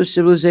type of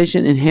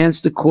civilization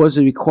enhanced the cause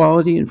of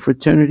equality and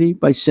fraternity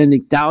by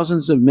sending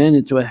thousands of men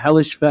into a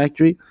hellish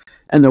factory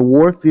and the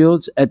war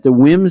fields at the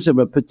whims of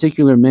a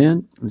particular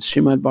man? In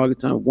Srimad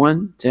Bhagvatam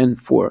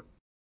 1:10-4.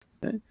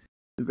 Okay?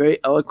 Very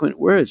eloquent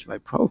words by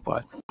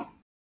Prabhupada.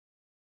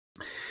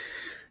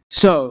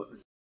 So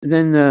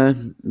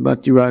then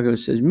Bhakti Raghav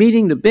says,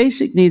 meeting the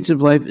basic needs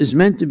of life is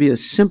meant to be a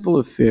simple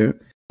affair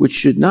which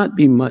should not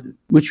be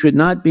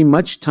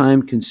much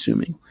time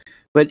consuming.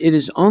 But it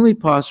is only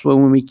possible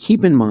when we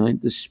keep in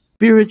mind the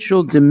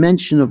spiritual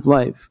dimension of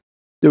life.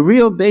 The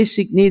real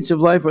basic needs of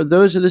life are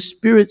those of the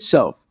spirit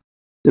self.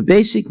 The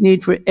basic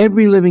need for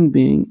every living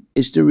being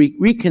is to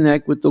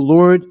reconnect with the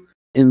Lord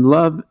in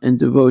love and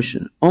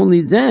devotion.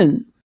 Only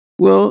then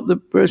will the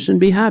person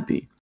be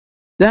happy.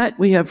 That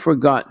we have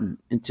forgotten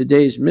in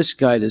today's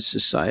misguided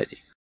society.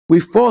 We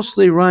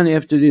falsely run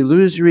after the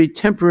illusory,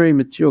 temporary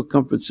material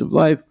comforts of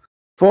life,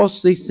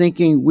 falsely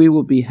thinking we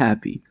will be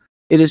happy.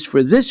 It is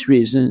for this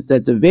reason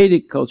that the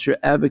Vedic culture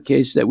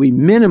advocates that we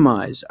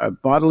minimize our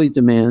bodily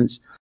demands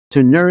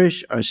to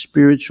nourish our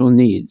spiritual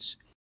needs.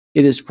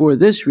 It is for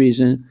this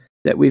reason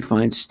that we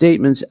find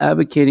statements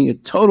advocating a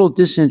total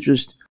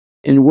disinterest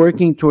in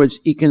working towards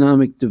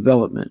economic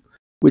development,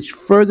 which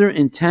further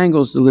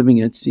entangles the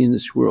living entity in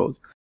this world.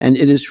 And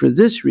it is for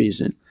this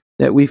reason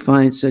that we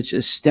find such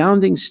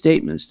astounding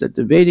statements that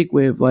the Vedic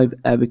way of life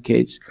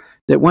advocates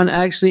that one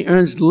actually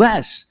earns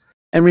less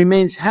and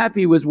remains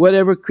happy with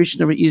whatever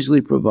Krishna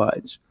easily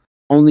provides.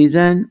 Only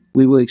then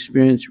we will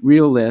experience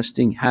real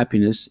lasting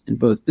happiness in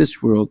both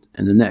this world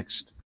and the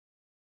next.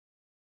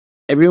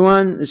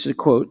 Everyone, this is a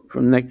quote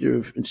from Nectar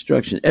of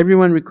Instruction,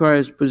 everyone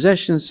requires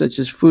possessions such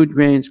as food,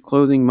 grains,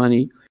 clothing,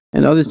 money,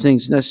 and other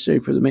things necessary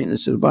for the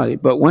maintenance of the body,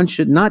 but one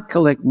should not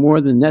collect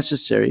more than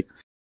necessary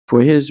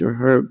for his or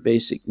her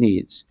basic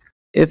needs.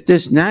 If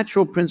this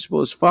natural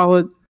principle is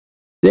followed,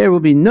 there will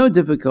be no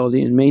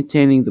difficulty in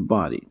maintaining the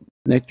body.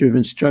 Nectar of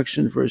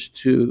Instruction, verse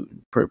 2,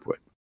 purport.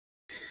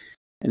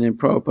 And then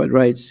Prabhupada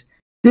writes,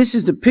 this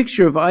is the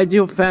picture of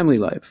ideal family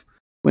life.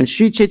 When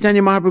Sri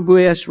Chaitanya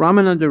Mahaprabhu asked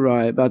Ramananda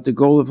Rai about the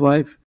goal of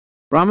life,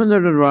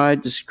 Ramananda Rai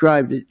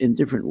described it in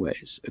different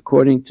ways,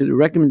 according to the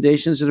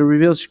recommendations of the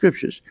revealed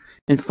scriptures.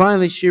 And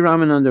finally, Sri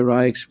Ramananda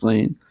Rai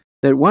explained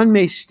that one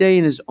may stay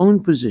in his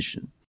own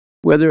position,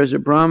 whether as a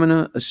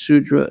Brahmana, a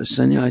Sudra, a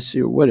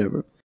sannyasi, or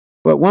whatever,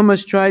 but one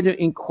must try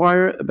to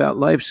inquire about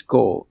life's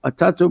goal,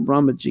 atato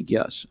brahma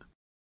jigyasa.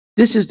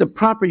 This is the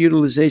proper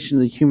utilization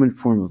of the human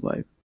form of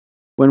life.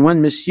 When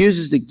one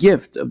misuses the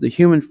gift of the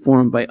human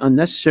form by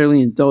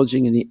unnecessarily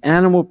indulging in the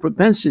animal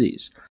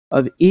propensities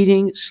of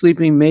eating,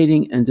 sleeping,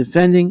 mating, and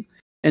defending,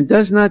 and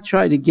does not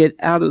try to get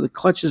out of the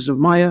clutches of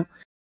Maya,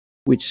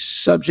 which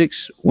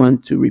subjects one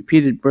to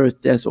repeated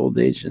birth, death, old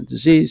age, and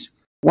disease,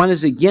 one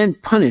is again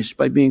punished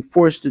by being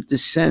forced to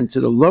descend to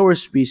the lower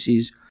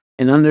species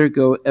and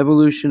undergo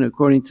evolution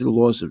according to the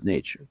laws of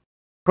nature.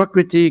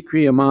 Prakriti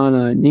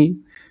kriyamana ni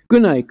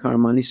gunai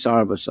karmani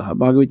sarvasaha.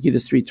 Bhagavad Gita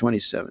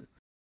 3:27.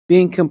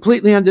 Being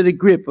completely under the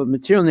grip of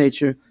material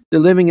nature, the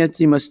living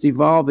entity must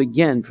evolve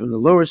again from the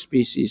lower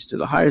species to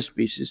the higher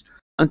species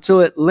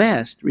until at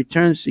last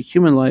returns to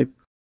human life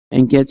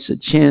and gets a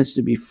chance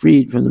to be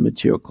freed from the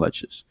material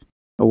clutches.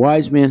 A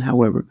wise man,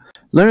 however,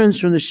 learns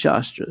from the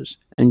Shastras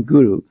and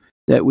Guru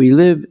that we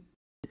live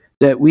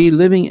that we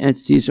living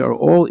entities are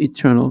all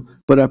eternal,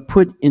 but are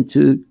put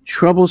into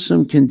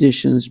troublesome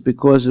conditions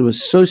because of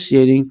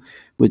associating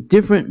with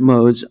different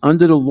modes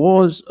under the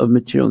laws of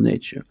material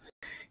nature.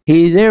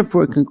 He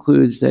therefore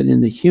concludes that in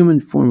the human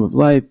form of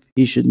life,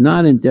 he should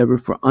not endeavor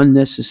for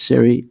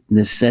unnecessary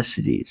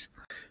necessities,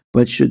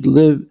 but should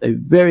live a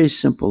very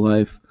simple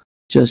life,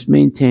 just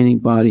maintaining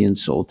body and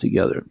soul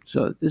together.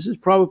 So this is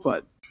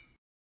Prabhupada.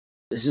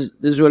 This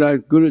is what our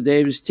Guru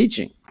Dev is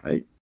teaching,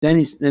 right?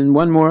 Then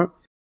one more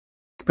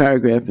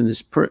paragraph in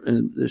this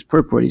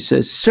purport. He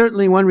says,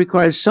 certainly one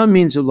requires some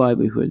means of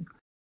livelihood,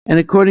 and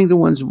according to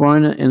one's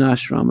varna and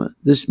ashrama,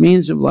 this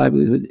means of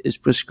livelihood is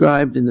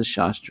prescribed in the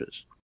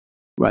Shastras.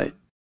 Right.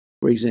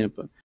 For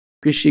example,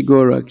 Krishi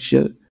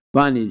Goraksha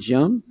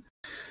Vanijam,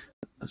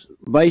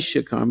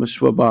 Vaishya Karma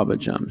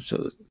Swabhavajam.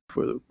 So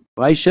for the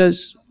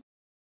Vaishyas,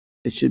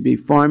 it should be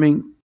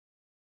farming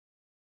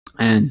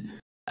and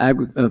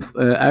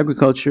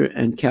agriculture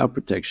and cow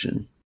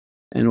protection,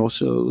 and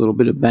also a little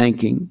bit of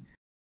banking.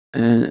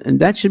 And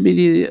that should be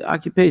the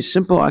occupation,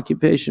 simple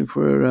occupation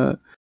for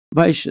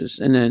Vaishyas.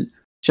 And then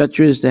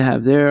Kshatriyas, to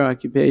have their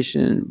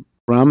occupation,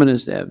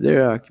 Brahmanas, to have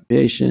their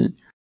occupation,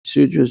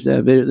 Sudras, to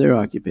have their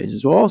occupations.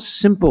 It's all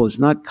simple. It's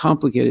not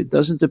complicated. It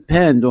doesn't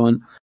depend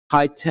on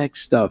high-tech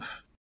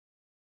stuff.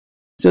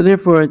 So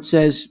therefore it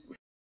says,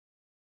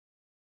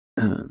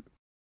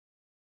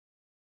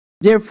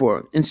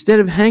 therefore, instead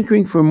of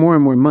hankering for more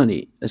and more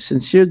money, a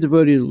sincere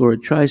devotee of the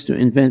Lord tries to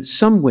invent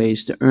some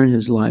ways to earn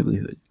his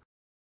livelihood.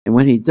 And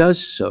when he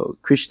does so,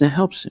 Krishna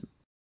helps him.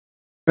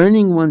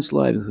 Earning one's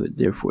livelihood,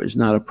 therefore, is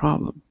not a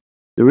problem.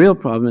 The real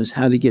problem is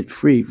how to get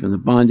free from the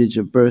bondage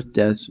of birth,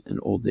 death, and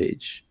old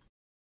age.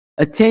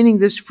 Attaining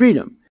this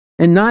freedom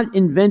and not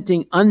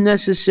inventing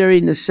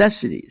unnecessary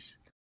necessities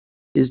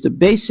is the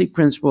basic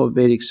principle of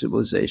Vedic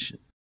civilization.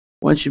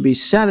 One should be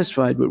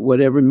satisfied with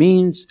whatever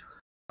means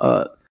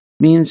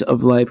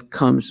of life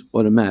comes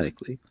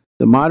automatically.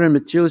 The modern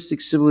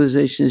materialistic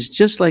civilization is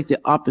just like the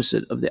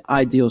opposite of the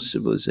ideal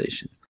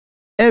civilization.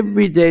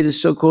 Every day, the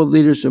so-called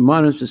leaders of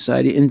modern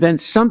society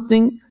invent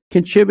something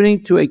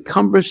contributing to a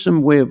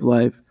cumbersome way of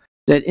life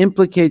that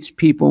implicates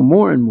people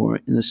more and more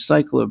in the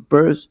cycle of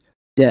birth,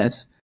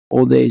 death,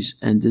 old age,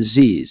 and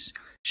disease.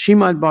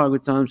 Srimad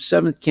Bhagvatam,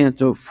 7th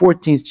canto,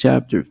 14th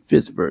chapter,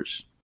 5th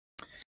verse.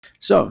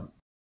 So,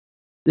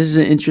 this is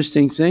an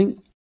interesting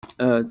thing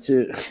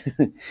to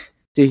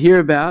hear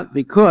about,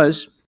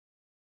 because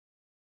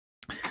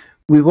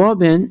we've all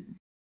been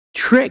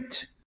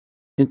tricked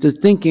into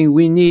thinking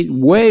we need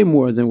way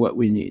more than what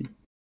we need.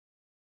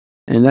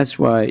 And that's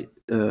why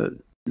the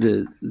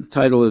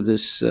title of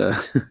this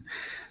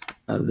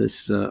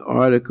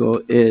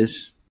article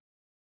is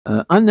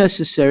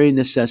Unnecessary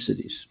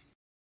Necessities.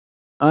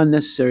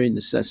 Unnecessary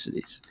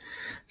necessities.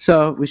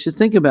 So we should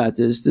think about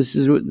this. This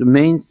is what the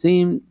main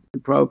theme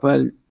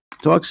Prabhupada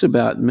talks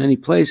about in many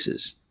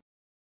places.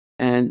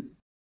 And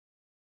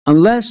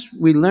unless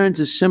we learn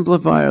to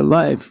simplify our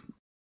life,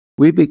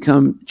 we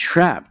become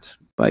trapped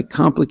by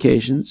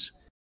complications,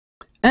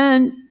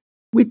 and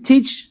we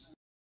teach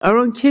our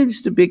own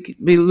kids to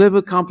live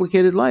a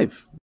complicated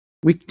life.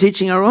 We're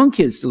teaching our own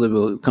kids to live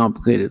a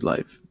complicated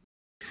life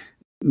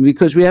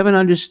because we haven't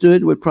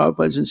understood what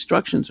Prabhupada's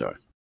instructions are.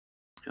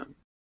 Yeah.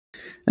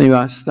 Anyway,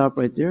 I'll stop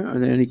right there. Are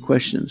there any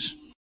questions?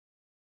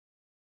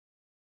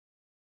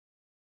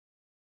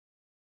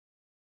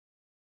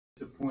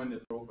 It's a point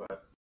that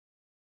Prabhupada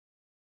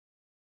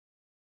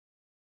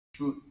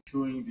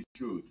showing the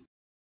truth.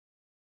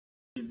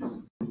 Give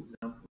this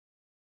example.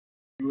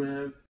 You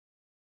have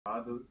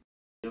father,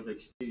 you have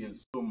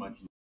experienced so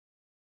much.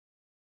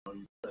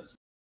 You trust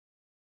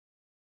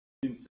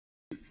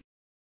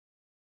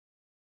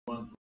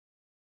one,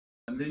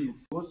 and then you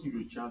force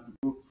your child to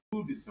go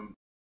through the same.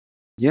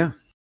 Yeah.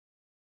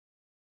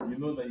 You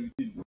know that you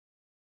didn't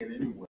get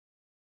anywhere.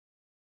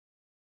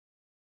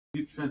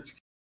 You try to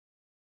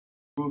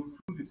go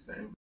through the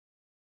same.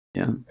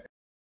 Yeah.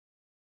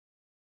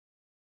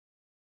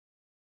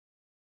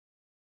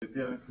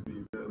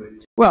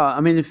 Well, I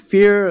mean, the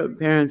fear of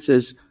parents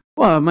is,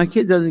 well, my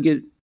kid doesn't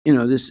get,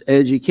 this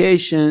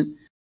education,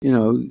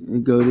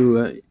 go to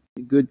a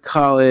good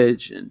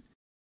college and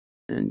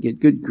get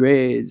good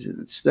grades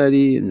and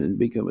study and then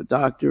become a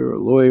doctor or a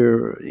lawyer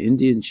or an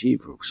Indian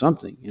chief or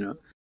something,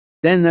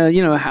 Then,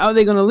 how are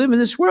they going to live in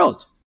this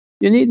world?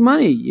 You need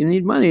money.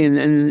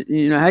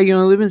 And how are you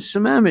going to live in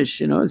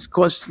Sammamish? It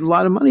costs a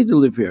lot of money to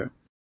live here,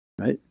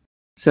 right?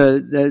 So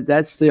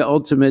that's the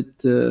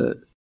ultimate,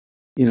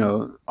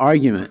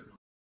 argument.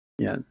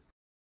 Yeah.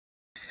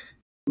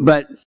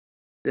 But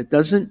that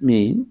doesn't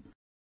mean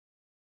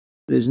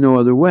there's no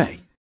other way.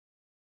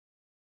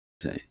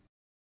 Say.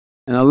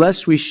 And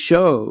unless we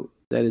show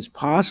that it's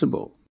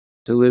possible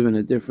to live in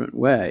a different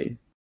way,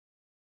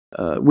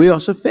 we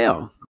also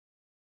fail.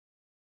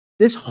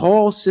 This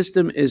whole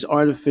system is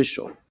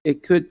artificial.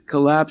 It could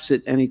collapse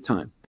at any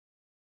time.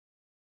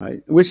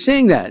 Right? We're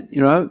seeing that,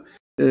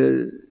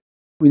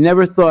 we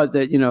never thought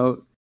that,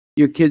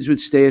 your kids would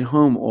stay at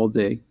home all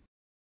day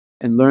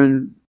and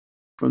learn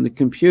from the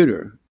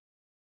computer.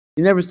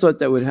 You never thought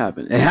that would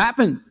happen. It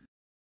happened.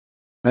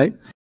 right?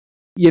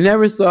 You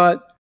never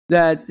thought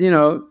that,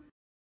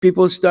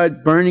 people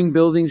start burning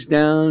buildings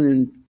down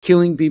and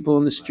killing people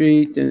in the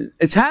street. And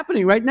it's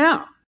happening right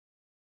now,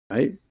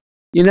 right?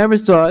 You never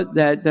thought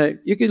that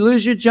you could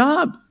lose your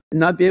job and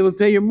not be able to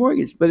pay your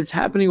mortgage, but it's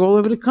happening all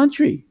over the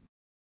country.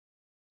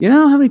 You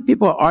know how many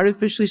people are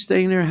artificially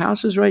staying in their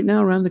houses right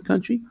now around the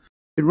country?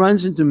 It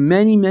runs into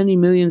many, many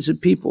millions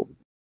of people.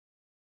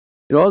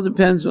 It all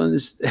depends on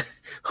this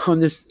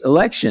on this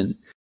election,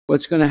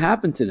 what's going to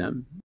happen to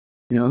them.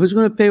 Who's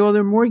going to pay all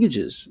their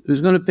mortgages?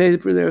 Who's going to pay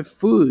for their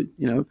food?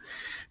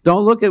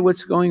 Don't look at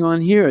what's going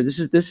on here. This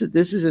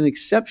is an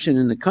exception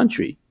in the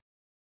country.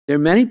 There are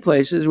many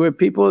places where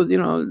people, they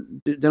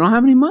don't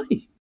have any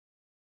money,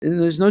 and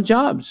there's no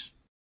jobs,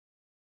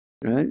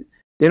 right?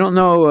 They don't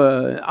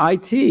know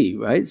IT,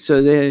 right?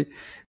 So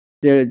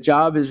their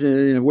job is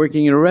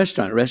working in a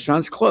restaurant.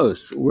 Restaurant's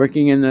closed.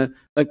 Working in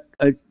a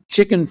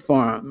chicken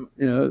farm,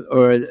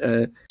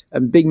 or a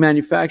big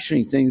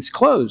manufacturing thing, it's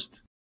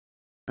closed,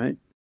 right?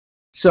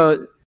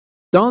 So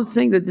don't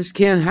think that this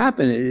can't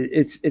happen.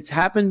 It's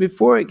happened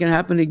before. It can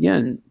happen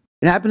again.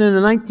 It happened in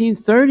the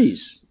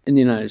 1930s in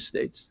the United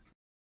States,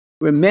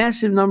 where a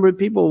massive number of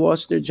people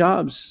lost their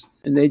jobs,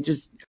 and they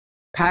just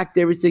packed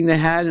everything they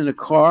had in a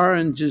car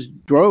and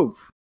just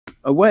drove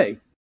away.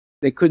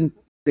 They couldn't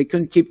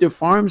keep their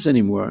farms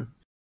anymore.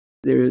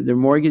 Their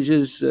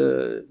mortgages,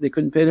 they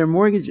couldn't pay their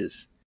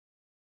mortgages,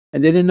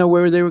 and they didn't know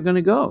where they were going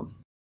to go.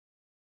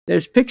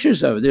 There's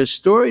pictures of it. There's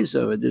stories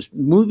of it. There's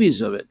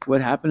movies of it.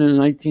 What happened in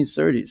the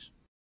 1930s?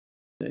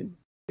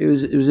 It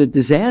was a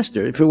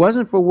disaster. If it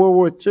wasn't for World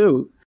War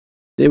II,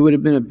 there would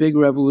have been a big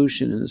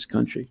revolution in this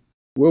country.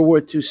 World War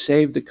II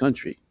saved the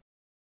country.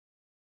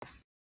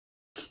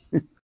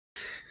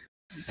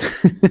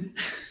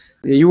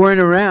 You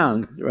weren't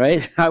around,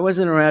 right? I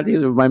wasn't around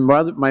either.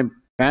 My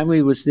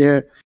family was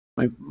there.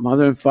 My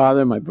mother and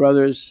father, my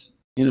brothers.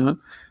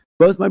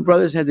 Both my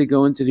brothers had to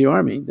go into the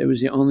army. That was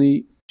the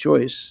only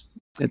choice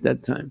at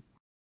that time.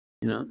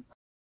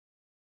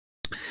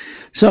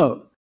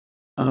 So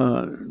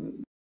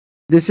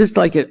this is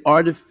like an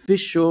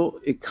artificial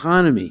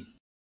economy,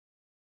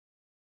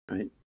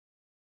 right?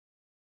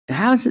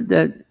 How is it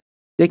that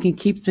they can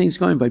keep things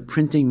going by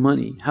printing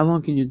money? How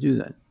long can you do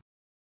that?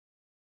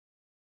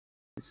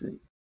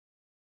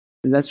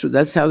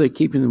 That's how they're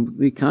keeping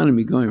the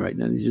economy going right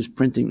now. They're just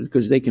printing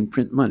because they can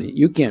print money.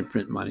 You can't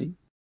print money.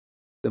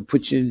 They'll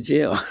put you in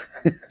jail.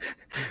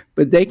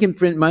 But they can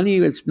print money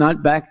that's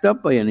not backed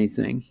up by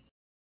anything.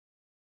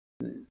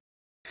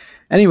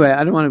 Anyway,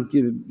 I don't want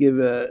to give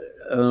an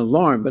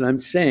alarm, but I'm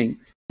saying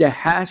there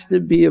has to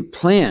be a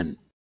plan,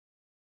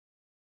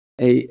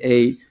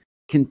 a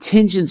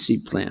contingency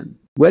plan.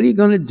 What are you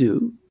going to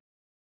do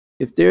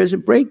if there's a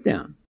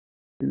breakdown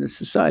in the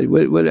society?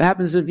 What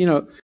happens if,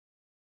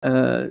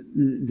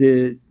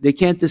 they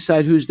can't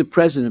decide who's the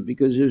president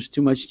because there's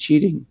too much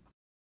cheating?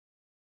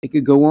 It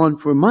could go on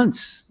for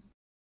months.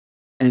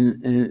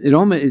 And they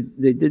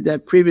did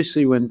that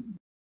previously when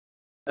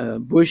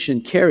Bush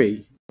and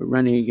Kerry were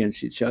running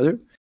against each other.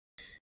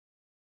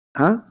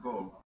 Huh?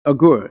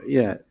 Gore,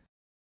 yeah.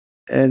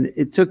 And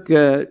it took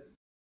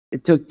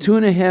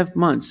 2.5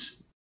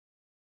 months.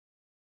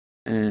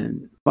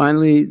 And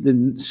finally,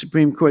 the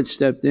Supreme Court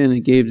stepped in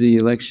and gave the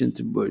election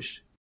to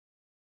Bush.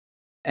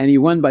 And he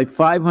won by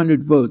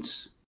 500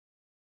 votes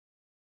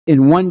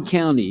in one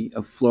county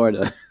of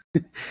Florida.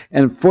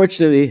 And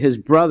fortunately, his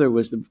brother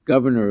was the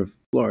governor of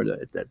Florida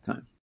at that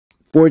time.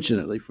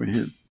 Fortunately for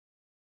him.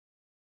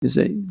 You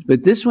see?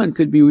 But this one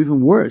could be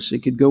even worse. It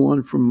could go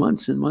on for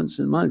months and months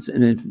and months.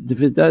 And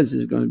if it does,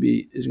 there's going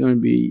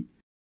to be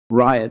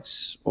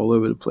riots all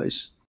over the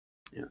place.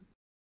 Yeah.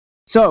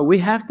 So we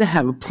have to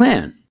have a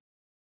plan.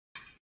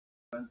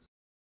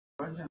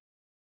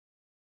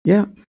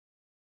 Yeah.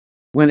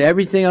 When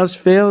everything else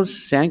fails,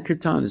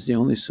 Sankirtan is the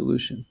only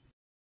solution.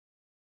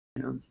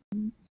 Yeah.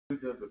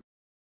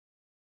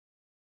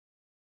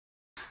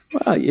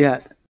 Well,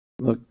 yeah.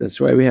 Look,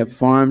 that's why we have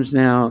farms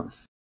now.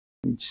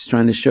 I'm just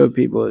trying to show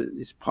people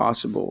it's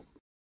possible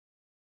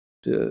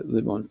to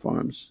live on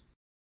farms.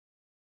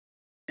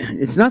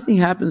 Nothing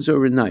happens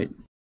overnight,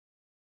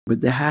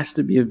 but there has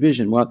to be a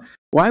vision. Well,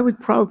 why would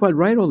Prabhupada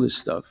write all this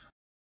stuff?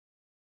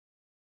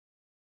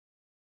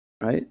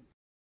 Right?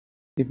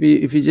 If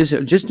you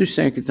just do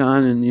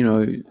Sankirtan and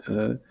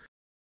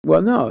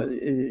well, no,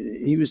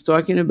 he was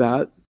talking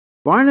about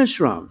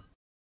Varnashram.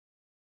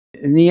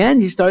 In the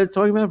end, he started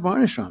talking about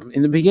Varnashram.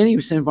 In the beginning, he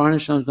was saying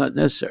Varnashram is not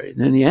necessary. And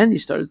then in the end, he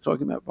started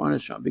talking about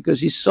Varnashram because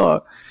he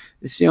saw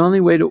it's the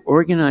only way to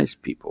organize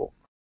people.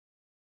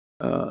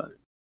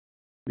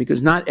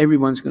 Because not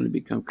everyone's going to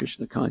become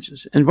Krishna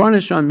conscious. And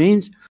Varnashram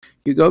means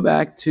you go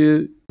back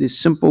to the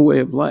simple way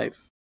of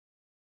life.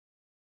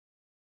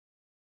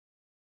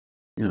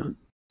 And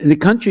the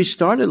country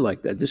started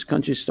like that. This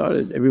country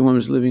started, everyone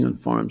was living on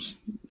farms.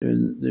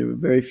 There were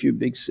very few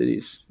big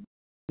cities.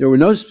 There were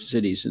no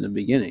cities in the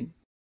beginning.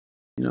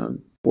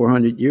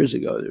 400 years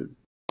ago, there were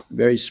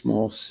very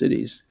small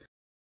cities.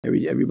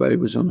 Everybody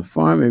was on a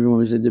farm. Everyone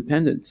was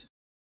independent.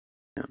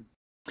 Yeah.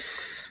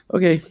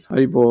 Okay,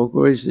 Haribol,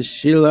 glories to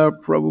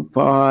Srila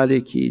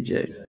Prabhupada Ki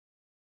Jai.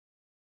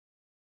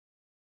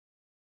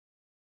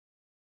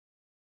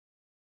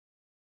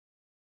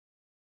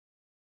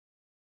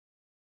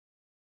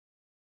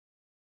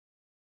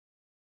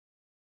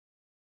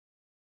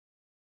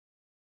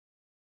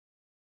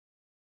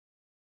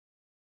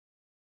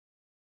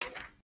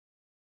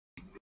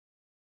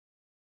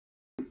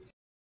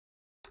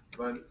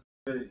 But,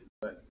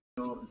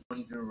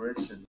 some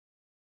generation,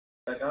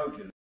 like our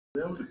generation,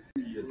 we're only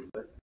 3 years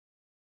left.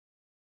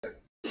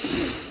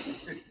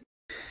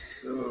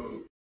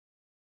 So,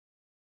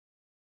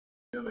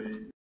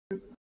 really,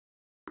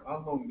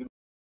 how long?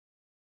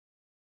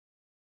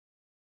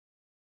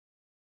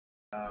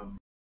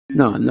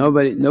 No,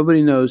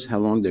 nobody knows how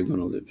long they're going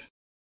to live.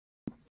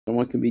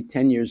 Someone can be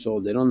 10 years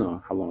old. They don't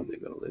know how long they're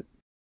going to live.